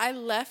up, but I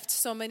left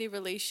so many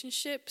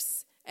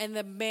relationships, and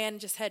the man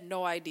just had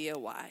no idea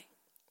why.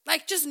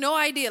 Like, just no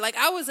idea. Like,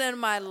 I was in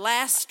my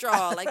last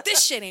straw. Like,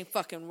 this shit ain't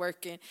fucking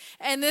working.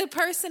 And the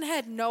person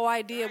had no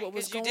idea what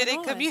was going on. Because you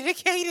didn't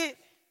communicate it.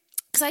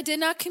 Because I did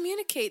not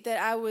communicate that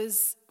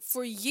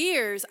for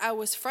years, I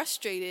was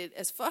frustrated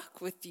as fuck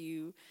with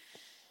you.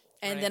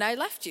 And then I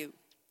left you.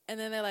 And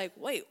then they're like,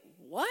 wait,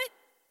 what?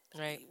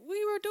 Right.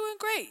 We were doing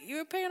great. You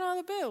were paying all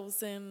the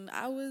bills. And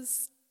I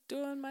was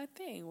doing my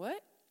thing.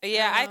 What?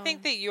 Yeah, I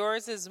think that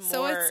yours is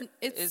more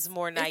is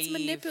more naive. It's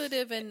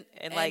manipulative and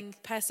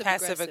like passive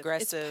aggressive.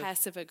 It's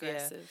passive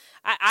aggressive.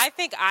 Yeah. I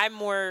think I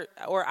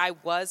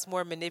was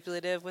more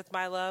manipulative with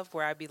my love,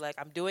 where I'd be like,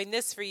 I'm doing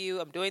this for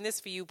you. I'm doing this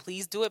for you.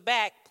 Please do it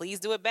back.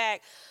 Please do it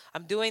back.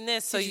 I'm doing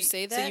this. So you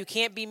say that? So you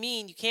can't be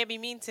mean. You can't be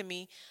mean to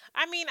me.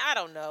 I mean, I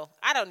don't know.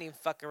 I don't even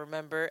fucking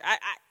remember.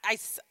 I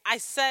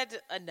said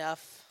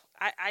enough.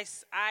 I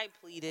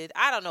pleaded.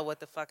 I don't know what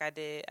the fuck I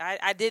did.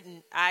 I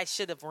didn't. I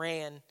should have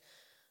ran.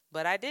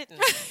 But I didn't.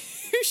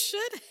 You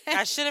should have.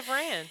 I should have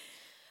ran.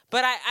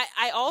 But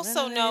I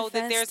also know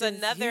that there's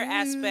another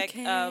aspect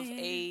of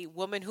a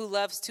woman who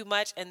loves too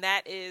much, and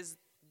that is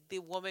the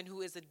woman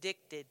who is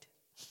addicted.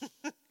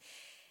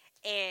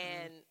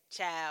 And,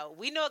 child,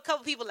 we know a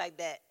couple people like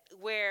that,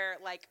 where,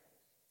 like,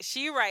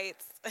 she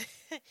writes,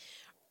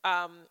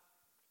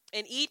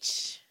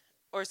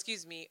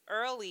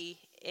 early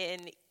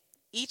in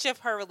each of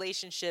her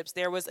relationships,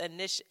 there was an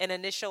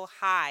initial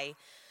high,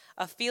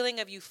 a feeling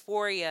of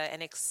euphoria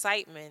and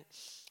excitement,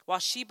 while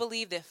she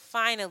believed that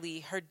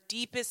finally her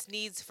deepest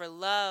needs for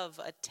love,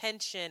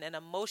 attention, and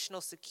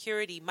emotional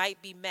security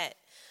might be met.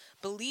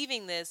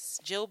 Believing this,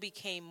 Jill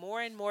became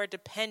more and more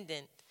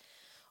dependent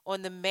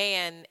on the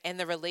man and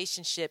the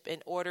relationship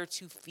in order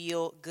to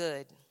feel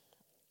good.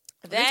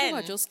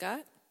 Then, Jill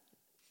Scott?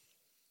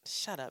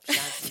 Shut up,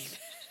 Shanti.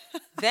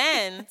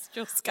 Then,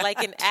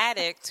 like an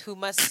addict who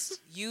must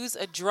use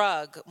a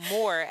drug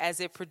more as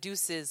it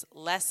produces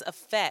less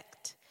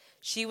effect,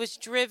 she was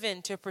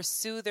driven to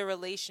pursue the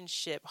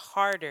relationship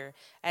harder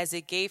as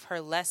it gave her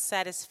less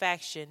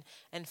satisfaction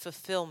and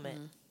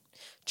fulfillment.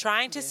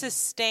 Trying to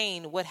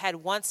sustain what had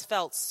once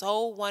felt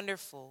so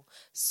wonderful,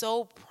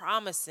 so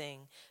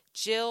promising,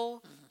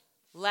 Jill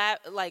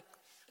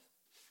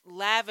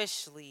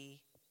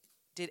lavishly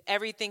did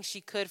everything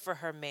she could for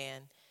her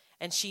man,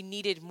 and she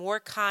needed more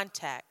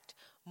contact,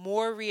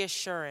 more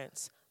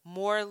reassurance,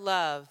 more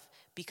love,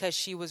 because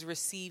she was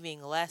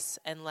receiving less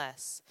and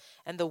less.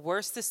 And the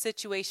worse the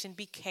situation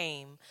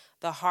became,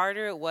 the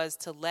harder it was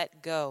to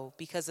let go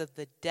because of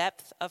the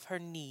depth of her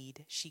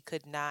need. She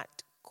could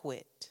not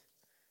quit.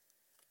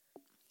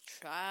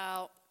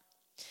 Child.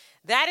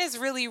 That is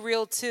really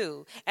real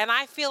too. And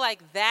I feel like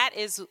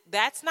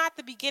that's not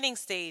the beginning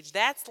stage.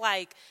 That's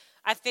like,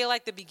 I feel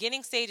like the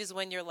beginning stage is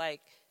when you're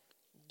like,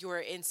 you're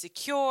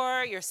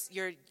insecure,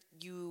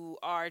 you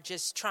are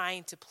just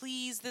trying to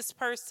please this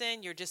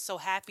person, you're just so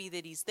happy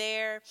that he's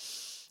there.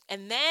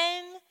 And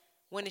then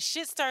when the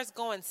shit starts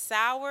going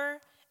sour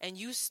and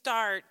you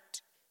start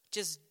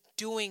just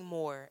doing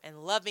more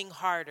and loving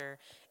harder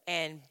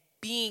and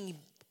being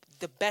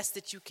the best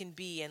that you can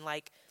be and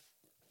like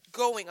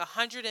going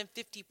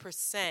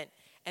 150%,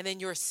 and then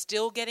you're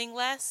still getting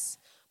less,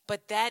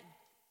 but that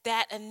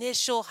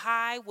initial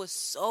high was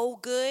so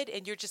good,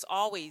 and you're just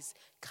always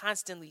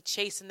constantly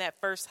chasing that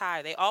first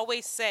high. They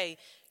always say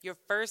your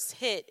first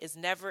hit is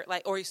never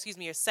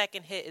your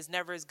second hit is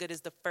never as good as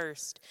the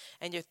first,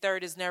 and your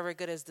third is never as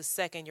good as the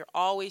second. You're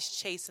always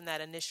chasing that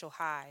initial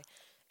high.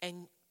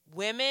 And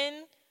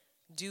women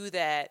do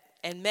that,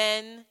 and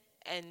men,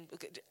 and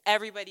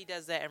everybody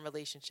does that in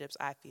relationships,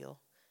 I feel.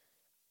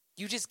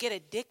 You just get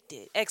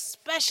addicted,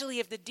 especially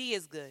if the D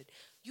is good.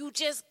 You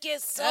just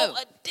get so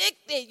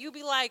addicted. You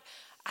be like,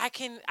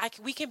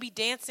 we can be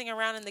dancing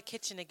around in the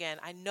kitchen again.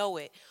 I know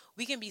it.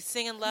 We can be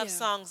singing love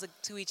songs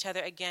to each other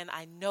again.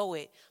 I know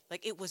it.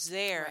 Like, it was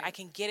there. Right. I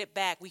can get it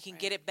back. We can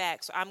get it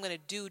back. So I'm going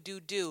to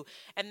do.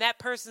 And that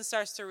person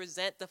starts to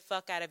resent the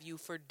fuck out of you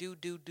for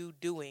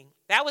doing.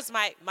 That was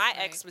my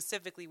ex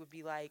specifically would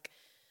be like,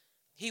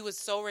 he was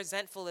so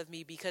resentful of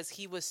me because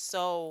he was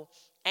so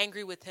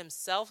angry with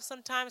himself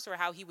sometimes for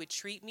how he would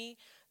treat me,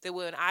 that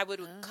when I would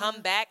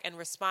come back and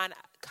respond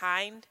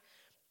kind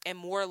and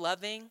more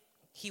loving,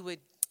 would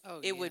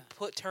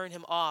turn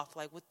him off.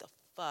 Like, what the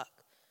fuck?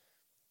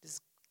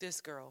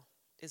 This girl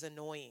is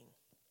annoying.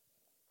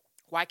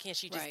 Why can't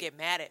she just get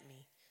mad at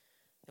me?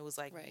 It was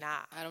like, nah.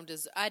 I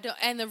don't.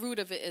 And the root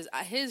of it is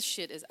his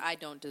shit is I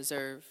don't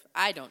deserve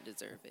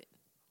it.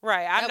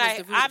 Right.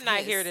 I'm not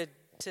here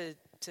to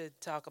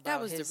talk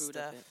about his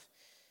stuff.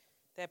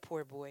 That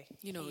poor boy.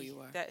 You know who you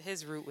are. That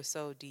his root was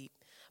so deep.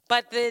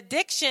 But the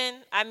addiction,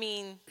 I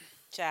mean,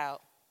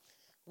 child,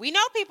 we know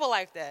people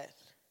like that.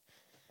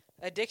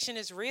 Addiction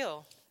is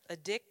real.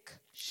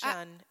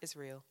 Addiction is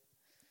real.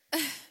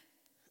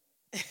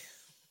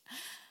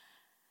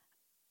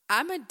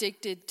 I'm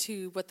addicted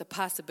to what the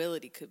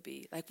possibility could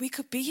be. Like, we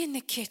could be in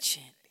the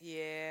kitchen.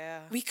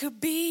 Yeah. We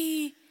could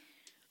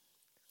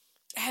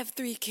have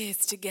 3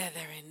 kids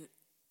together and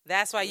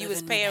that's why you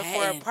was paying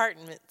for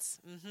apartments.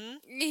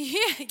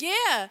 Mm-hmm.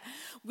 Yeah.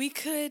 We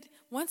could,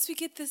 once we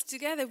get this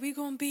together, we're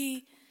going to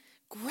be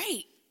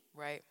great.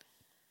 Right.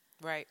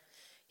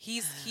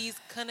 He's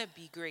going to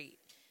be great.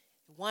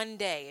 One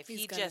day, if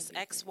he just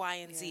X, Y,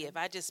 and Z, if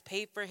I just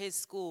pay for his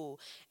school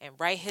and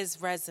write his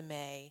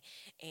resume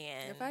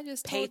and if I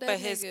just pay for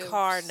his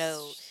car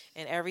note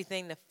and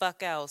everything the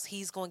fuck else,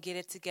 he's going to get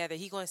it together.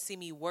 He's going to see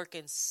me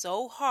working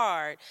so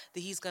hard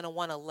that he's going to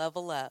want to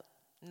level up.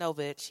 No,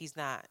 bitch, he's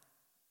not.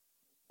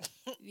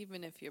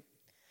 Even if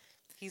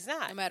he's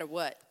not. No matter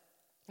what.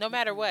 No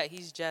matter what,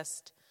 he's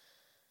just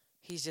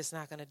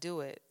not going to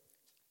do it.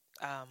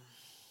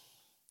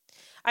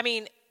 I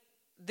mean,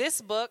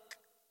 this book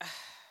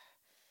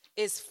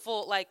is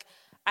full. Like,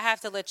 I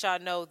have to let y'all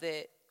know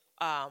that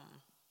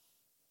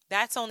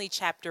that's only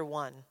chapter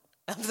 1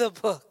 of the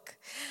book.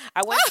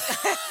 I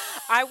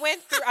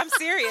went through. I'm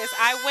serious.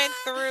 I went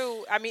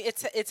through. I mean,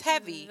 it's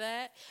heavy.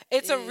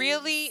 It's a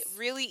really,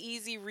 really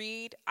easy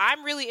read.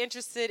 I'm really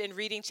interested in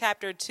reading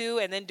chapter 2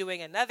 and then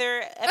doing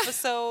another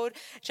episode,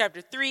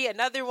 chapter 3,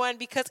 another one,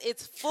 because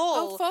it's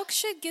full. Oh, folks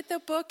should get the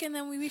book, and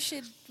then we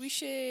should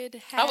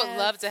have. I would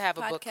love to have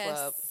a book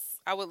club.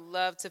 I would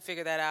love to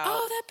figure that out.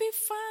 Oh, that'd be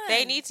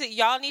fun.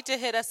 Y'all need to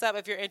hit us up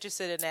if you're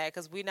interested in that,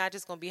 because we're not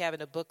just going to be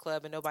having a book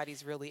club and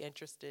nobody's really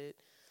interested.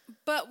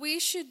 But we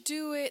should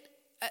do it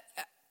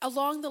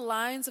along the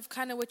lines of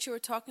kind of what you were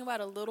talking about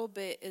a little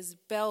bit. Is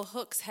Bell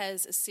Hooks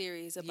has a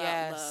series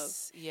about love.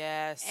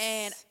 Yes.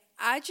 And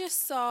I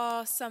just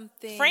saw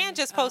something. Fran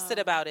just posted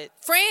about it.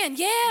 Fran,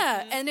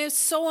 yeah. And it's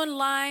so in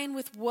line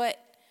with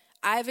what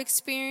I've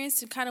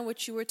experienced and kind of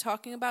what you were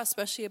talking about,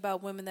 especially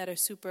about women that are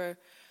super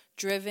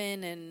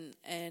driven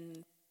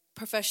and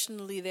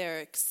professionally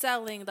they're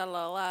excelling,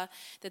 that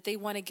they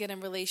want to get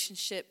in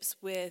relationships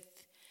with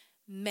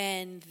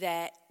men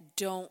that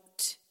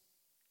don't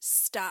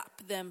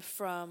stop them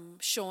from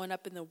showing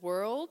up in the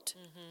world.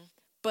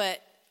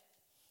 But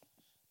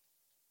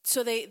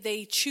so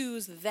they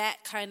choose that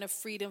kind of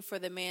freedom for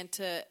the man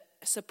to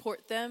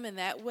support them in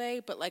that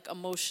way, but like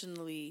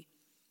emotionally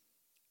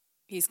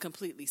he's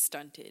completely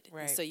stunted.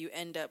 Right. And so you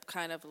end up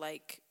kind of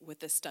like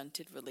with a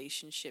stunted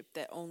relationship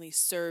that only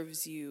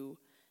serves you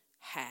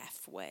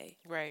halfway.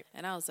 Right.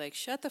 And I was like,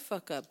 shut the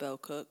fuck up, Bell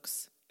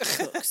Hooks.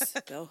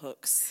 Bell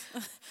Hooks.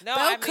 No, Bell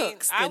I mean,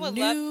 Cooks, I the would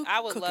new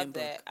love cooking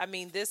that. book. I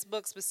mean, this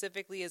book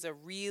specifically is a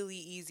really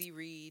easy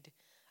read.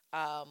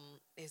 I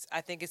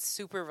think it's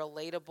super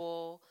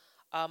relatable.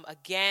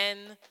 Again,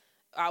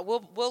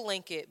 we'll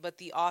link it, but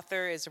the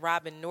author is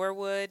Robin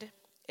Norwood.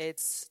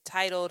 It's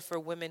titled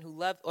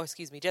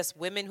just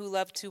Women Who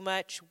Love Too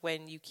Much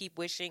When You Keep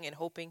Wishing and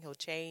Hoping He'll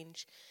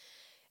Change.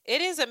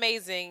 It is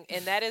amazing,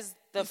 and that is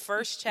the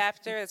first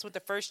chapter. That's what the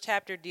first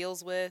chapter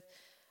deals with.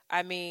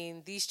 I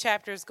mean, these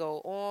chapters go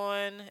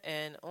on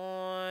and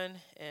on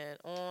and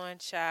on,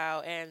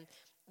 child. And,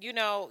 you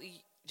know,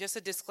 just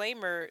a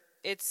disclaimer,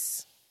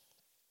 it's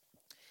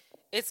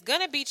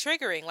going to be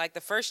triggering. Like,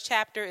 the first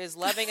chapter is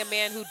loving a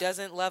man who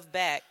doesn't love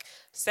back.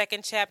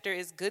 Second chapter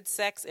is good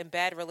sex and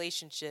bad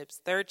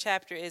relationships. Third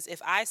chapter is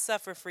if I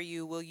suffer for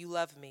you, will you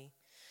love me?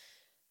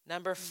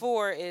 Number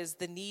 4 is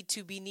the need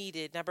to be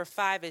needed. Number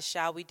 5 is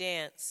shall we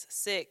dance?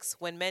 6,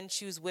 when men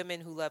choose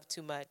women who love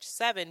too much.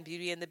 7,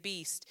 Beauty and the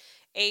Beast.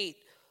 8,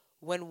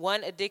 when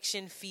one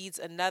addiction feeds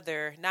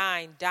another.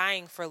 9,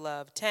 dying for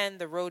love. 10,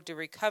 the road to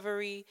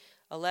recovery.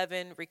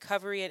 11,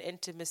 recovery and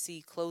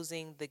intimacy,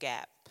 closing the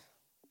gap.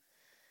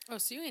 Oh,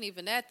 so you ain't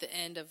even at the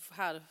end of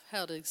how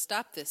to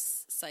stop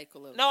this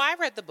cycle of... No, I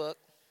read the book.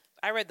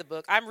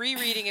 I'm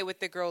rereading it with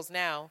the girls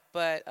now,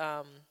 but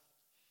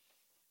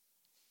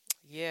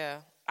yeah.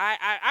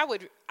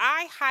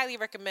 I highly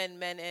recommend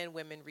men and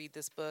women read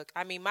this book.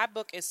 I mean, my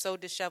book is so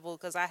disheveled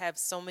because I have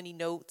so many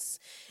notes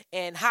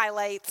and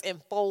highlights and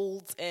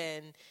folds,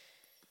 and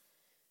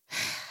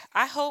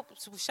I hope,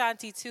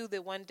 Shanti, too,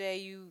 that one day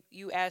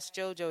you ask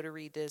JoJo to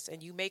read this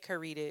and you make her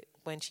read it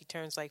when she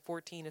turns like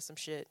 14 or some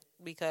shit,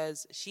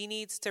 because she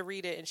needs to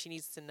read it and she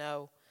needs to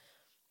know.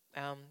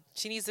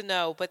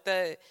 But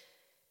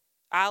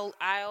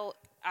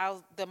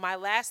my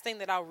last thing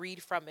that I'll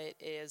read from it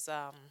is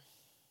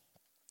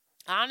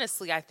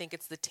honestly, I think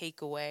it's the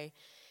takeaway,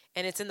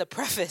 and it's in the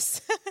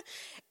preface.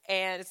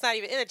 And it's not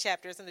even in the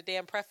chapter, it's in the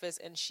damn preface.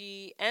 And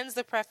she ends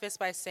the preface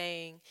by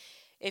saying,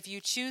 if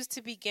you choose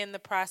to begin the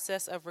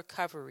process of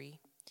recovery,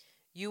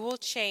 you will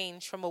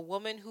change from a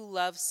woman who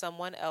loves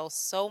someone else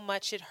so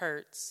much it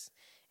hurts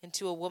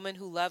into a woman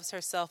who loves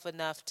herself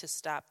enough to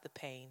stop the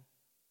pain.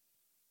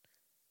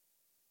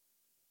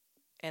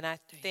 And I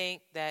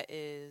think that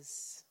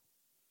is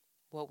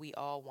what we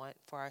all want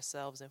for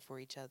ourselves and for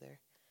each other.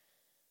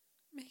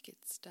 Make it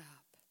stop.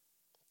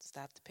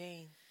 Stop the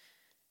pain.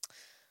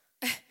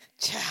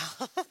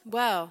 Ciao.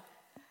 Well,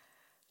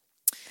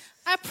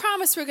 I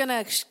promise we're going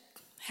to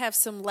have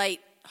some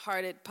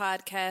light-hearted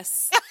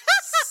podcasts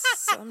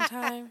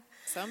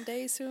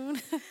someday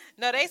soon.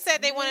 No, they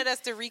said they wanted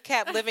us to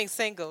recap Living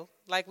Single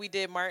like we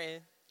did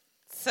Martin.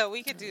 So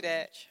we could do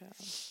that.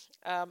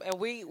 And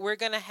we're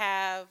going to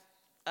have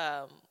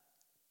our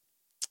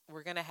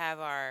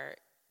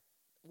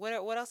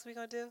what else are we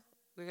going to do?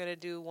 We're going to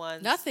do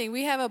one. Nothing.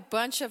 We have a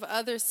bunch of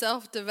other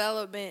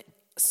self-development,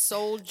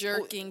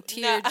 soul-jerking,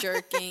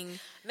 tear-jerking.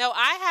 No,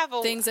 I have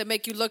things that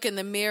make you look in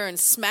the mirror and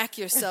smack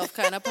yourself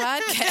kind of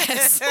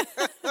podcast.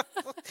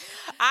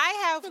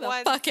 I have one. Who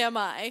the fuck am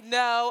I?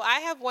 No, I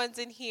have ones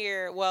in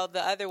here. Well,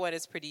 the other one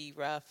is pretty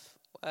rough.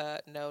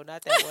 No,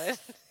 not that one.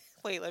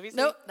 Wait, let me see.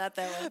 Nope, not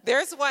that one.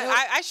 There's one. Nope.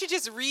 I should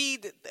just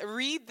read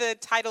the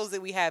titles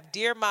that we have.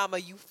 Dear Mama,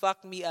 You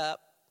Fucked Me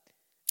Up.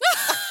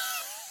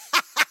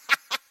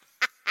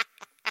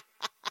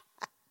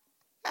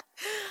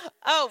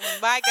 Oh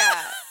my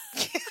God.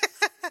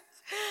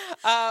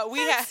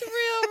 That's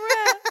real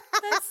rap.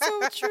 That's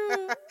so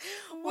true.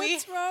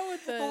 What's wrong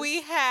with us?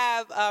 We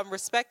have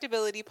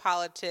respectability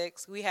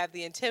politics. We have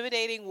the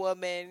intimidating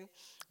woman,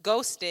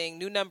 ghosting,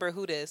 new number,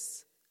 who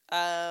dis.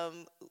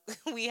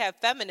 We have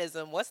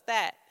feminism. What's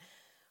that?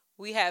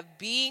 We have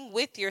being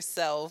with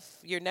yourself.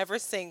 You're never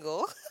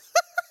single.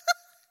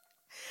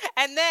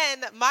 And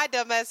then my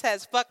dumbass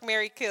has fuck,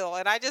 marry, kill.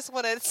 And I just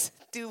want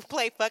to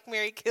play fuck,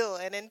 marry, kill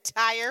an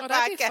entire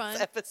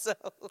podcast episode.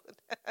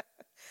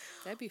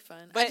 That'd be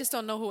fun. But I just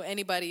don't know who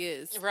anybody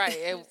is.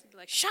 Right.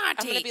 Like, Shanti.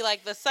 I'm going to be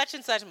like the such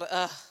and such.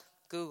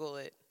 Google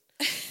it.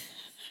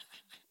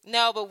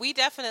 No, but we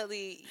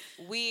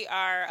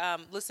are,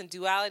 listen,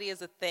 duality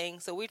is a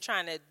thing. So we're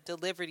trying to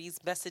deliver these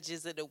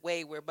messages in a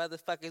way where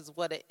motherfuckers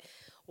want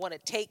to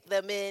take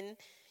them in.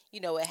 You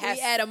know, it has.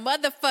 We add a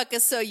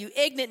motherfucker so you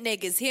ignorant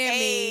niggas hear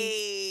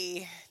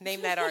me.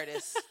 Name that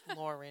artist,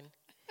 Lauryn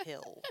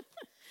Hill.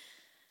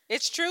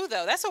 It's true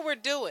though. That's what we're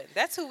doing.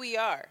 That's who we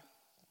are.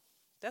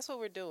 That's what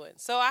we're doing.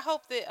 So I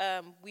hope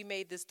that we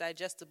made this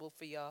digestible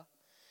for y'all.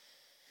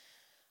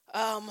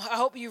 I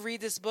hope you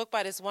read this book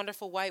by this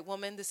wonderful white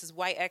woman. This is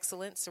White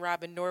Excellence,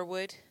 Robin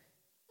Norwood.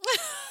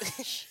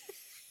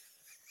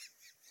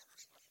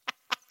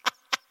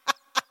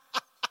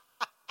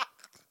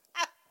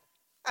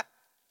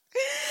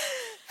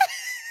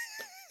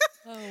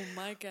 Oh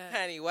my God.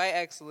 Honey, white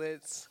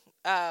excellence.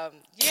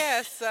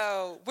 Yeah,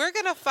 so we're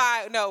going to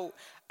find, no,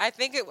 I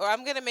think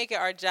I'm going to make it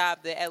our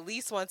job that at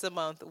least once a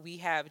month we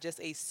have just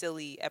a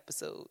silly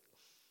episode.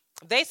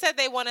 They said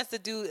they want us to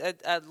do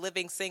a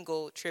Living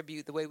Single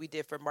tribute the way we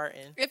did for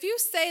Martin. If you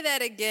say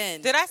that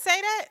again. Did I say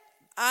that?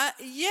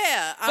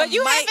 Yeah, but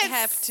I might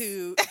have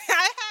to.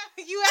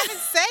 You haven't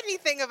said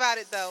anything about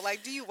it though.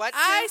 Like, do you want to?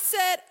 I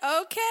said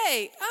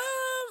okay.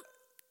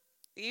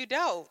 You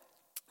don't.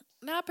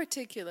 Not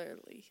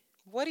particularly.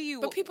 What do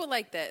you? But people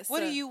like that.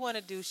 What do you want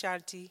to do,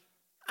 Shanti?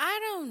 I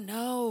don't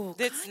know.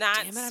 That's not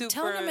damn it, super. I'm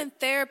telling them in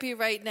therapy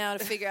right now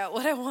to figure out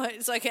what I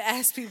want, so I can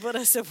ask people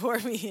to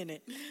support me in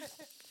it.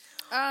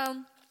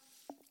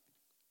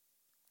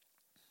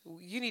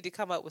 You need to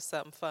come up with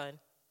something fun,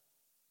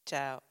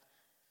 child.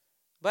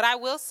 But I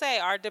will say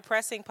our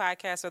depressing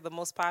podcasts are the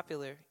most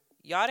popular.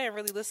 Y'all didn't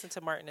really listen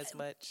to Martin as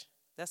much.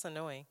 That's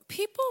annoying.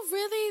 People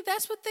really,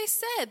 that's what they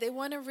said. They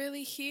want to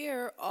really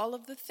hear all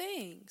of the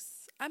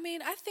things. I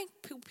mean, I think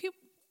people,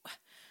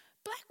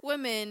 black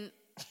women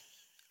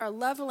are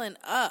leveling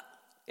up.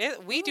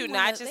 We do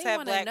not just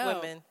have black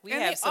women. We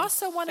have some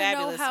fabulous men. And they also want to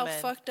know how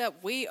fucked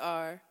up we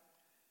are.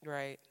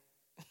 Right.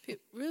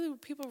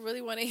 People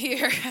really want to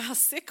hear how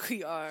sick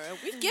we are.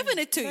 We've given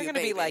it to you, They're going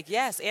to be like,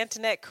 yes,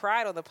 Antoinette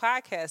cried on the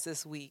podcast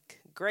this week.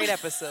 Great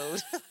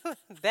episode.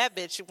 That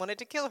bitch wanted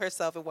to kill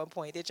herself at one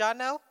point. Did y'all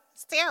know?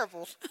 It's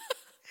terrible.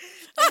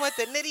 I want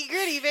the nitty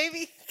gritty,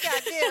 baby.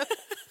 Goddamn.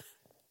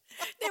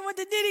 They want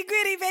the nitty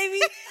gritty,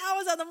 baby. I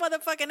was on the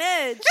motherfucking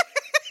edge.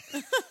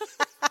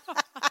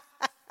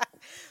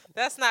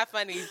 That's not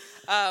funny.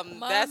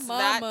 That's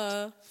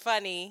not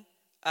funny.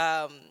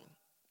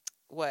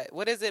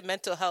 What is it?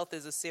 Mental health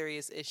is a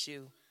serious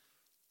issue.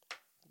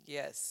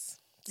 Yes.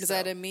 Is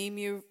that a meme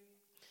you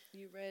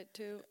read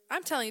too?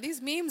 I'm telling you,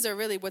 these memes are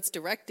really what's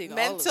directing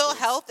mental all of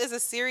this. Health is a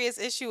serious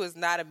issue is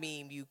not a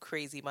meme, you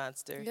crazy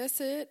monster. That's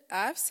it.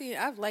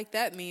 I've liked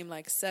that meme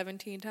like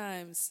 17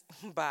 times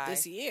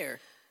this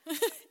year.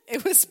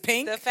 It was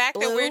pink. The fact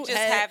that we're just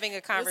having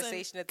a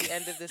conversation at the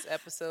end of this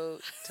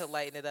episode to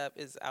lighten it up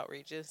is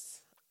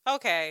outrageous.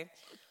 Okay.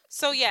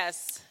 So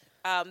yes,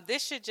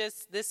 this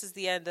is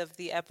the end of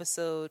the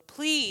episode.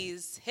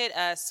 Please hit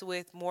us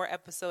with more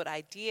episode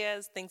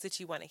ideas, things that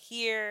you want to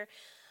hear.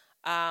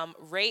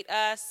 Rate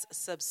us,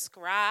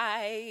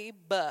 subscribe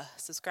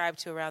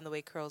to Around the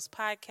Way Curls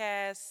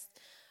podcast.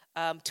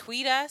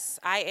 Tweet us.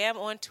 I am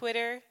on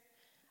Twitter.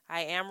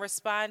 I am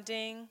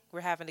responding.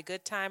 We're having a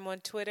good time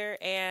on Twitter,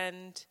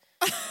 and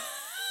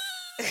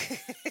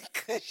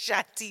because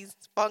Shanti's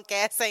punk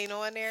ass ain't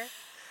on there.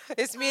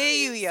 It's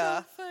me and you,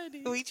 y'all.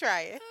 So we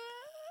try it.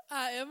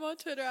 I am on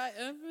Twitter. I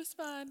am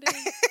responding.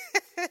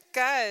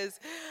 Guys,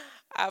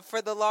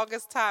 for the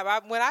longest time,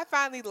 when I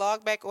finally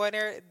logged back on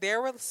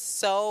there were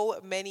so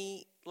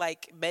many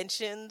like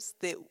mentions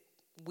that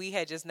we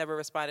had just never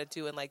responded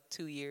to in like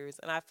 2 years,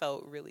 and I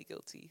felt really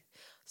guilty.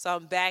 So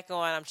I'm back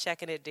on. I'm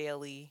checking it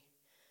daily,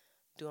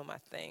 doing my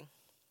thing.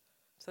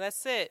 So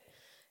that's it.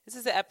 This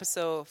is the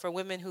episode for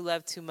women who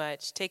love too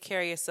much. Take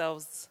care of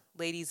yourselves,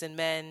 ladies and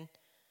men,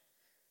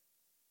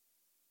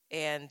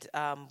 and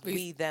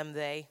we, them,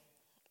 they.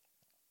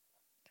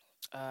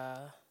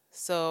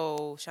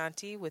 So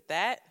Shanti, with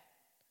that,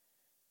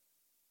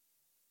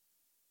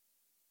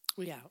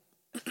 we out.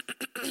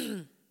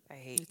 I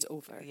hate it's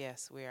over.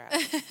 Yes, we're out.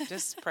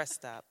 Just press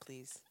stop,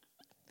 please.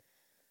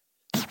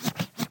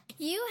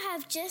 You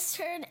have just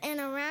heard an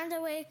Around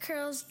the Way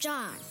Curls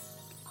John.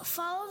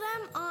 Follow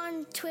them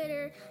on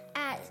Twitter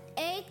at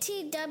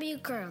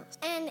ATW Curls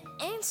and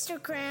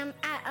Instagram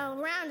at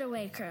Around the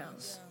Way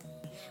Curls.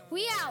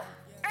 We out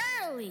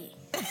early.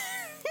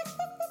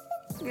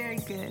 Very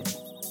good.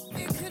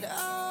 It could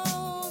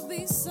all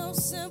be so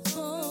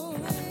simple,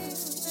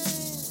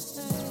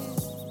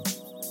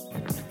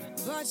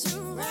 but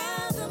you'd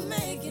rather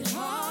make it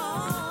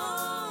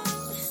hard.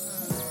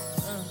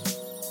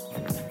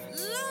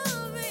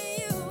 Loving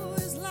you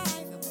is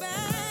like a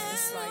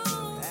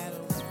battle,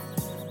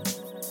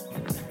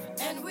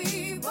 and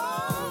we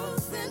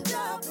both end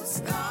up with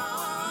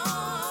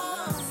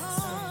scars.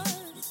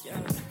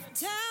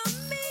 Tell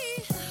me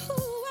who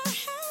I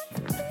have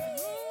to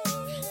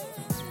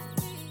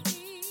be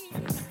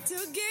to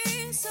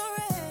get so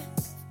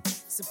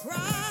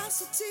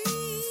reciprocity.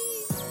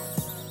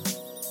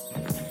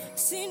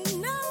 See,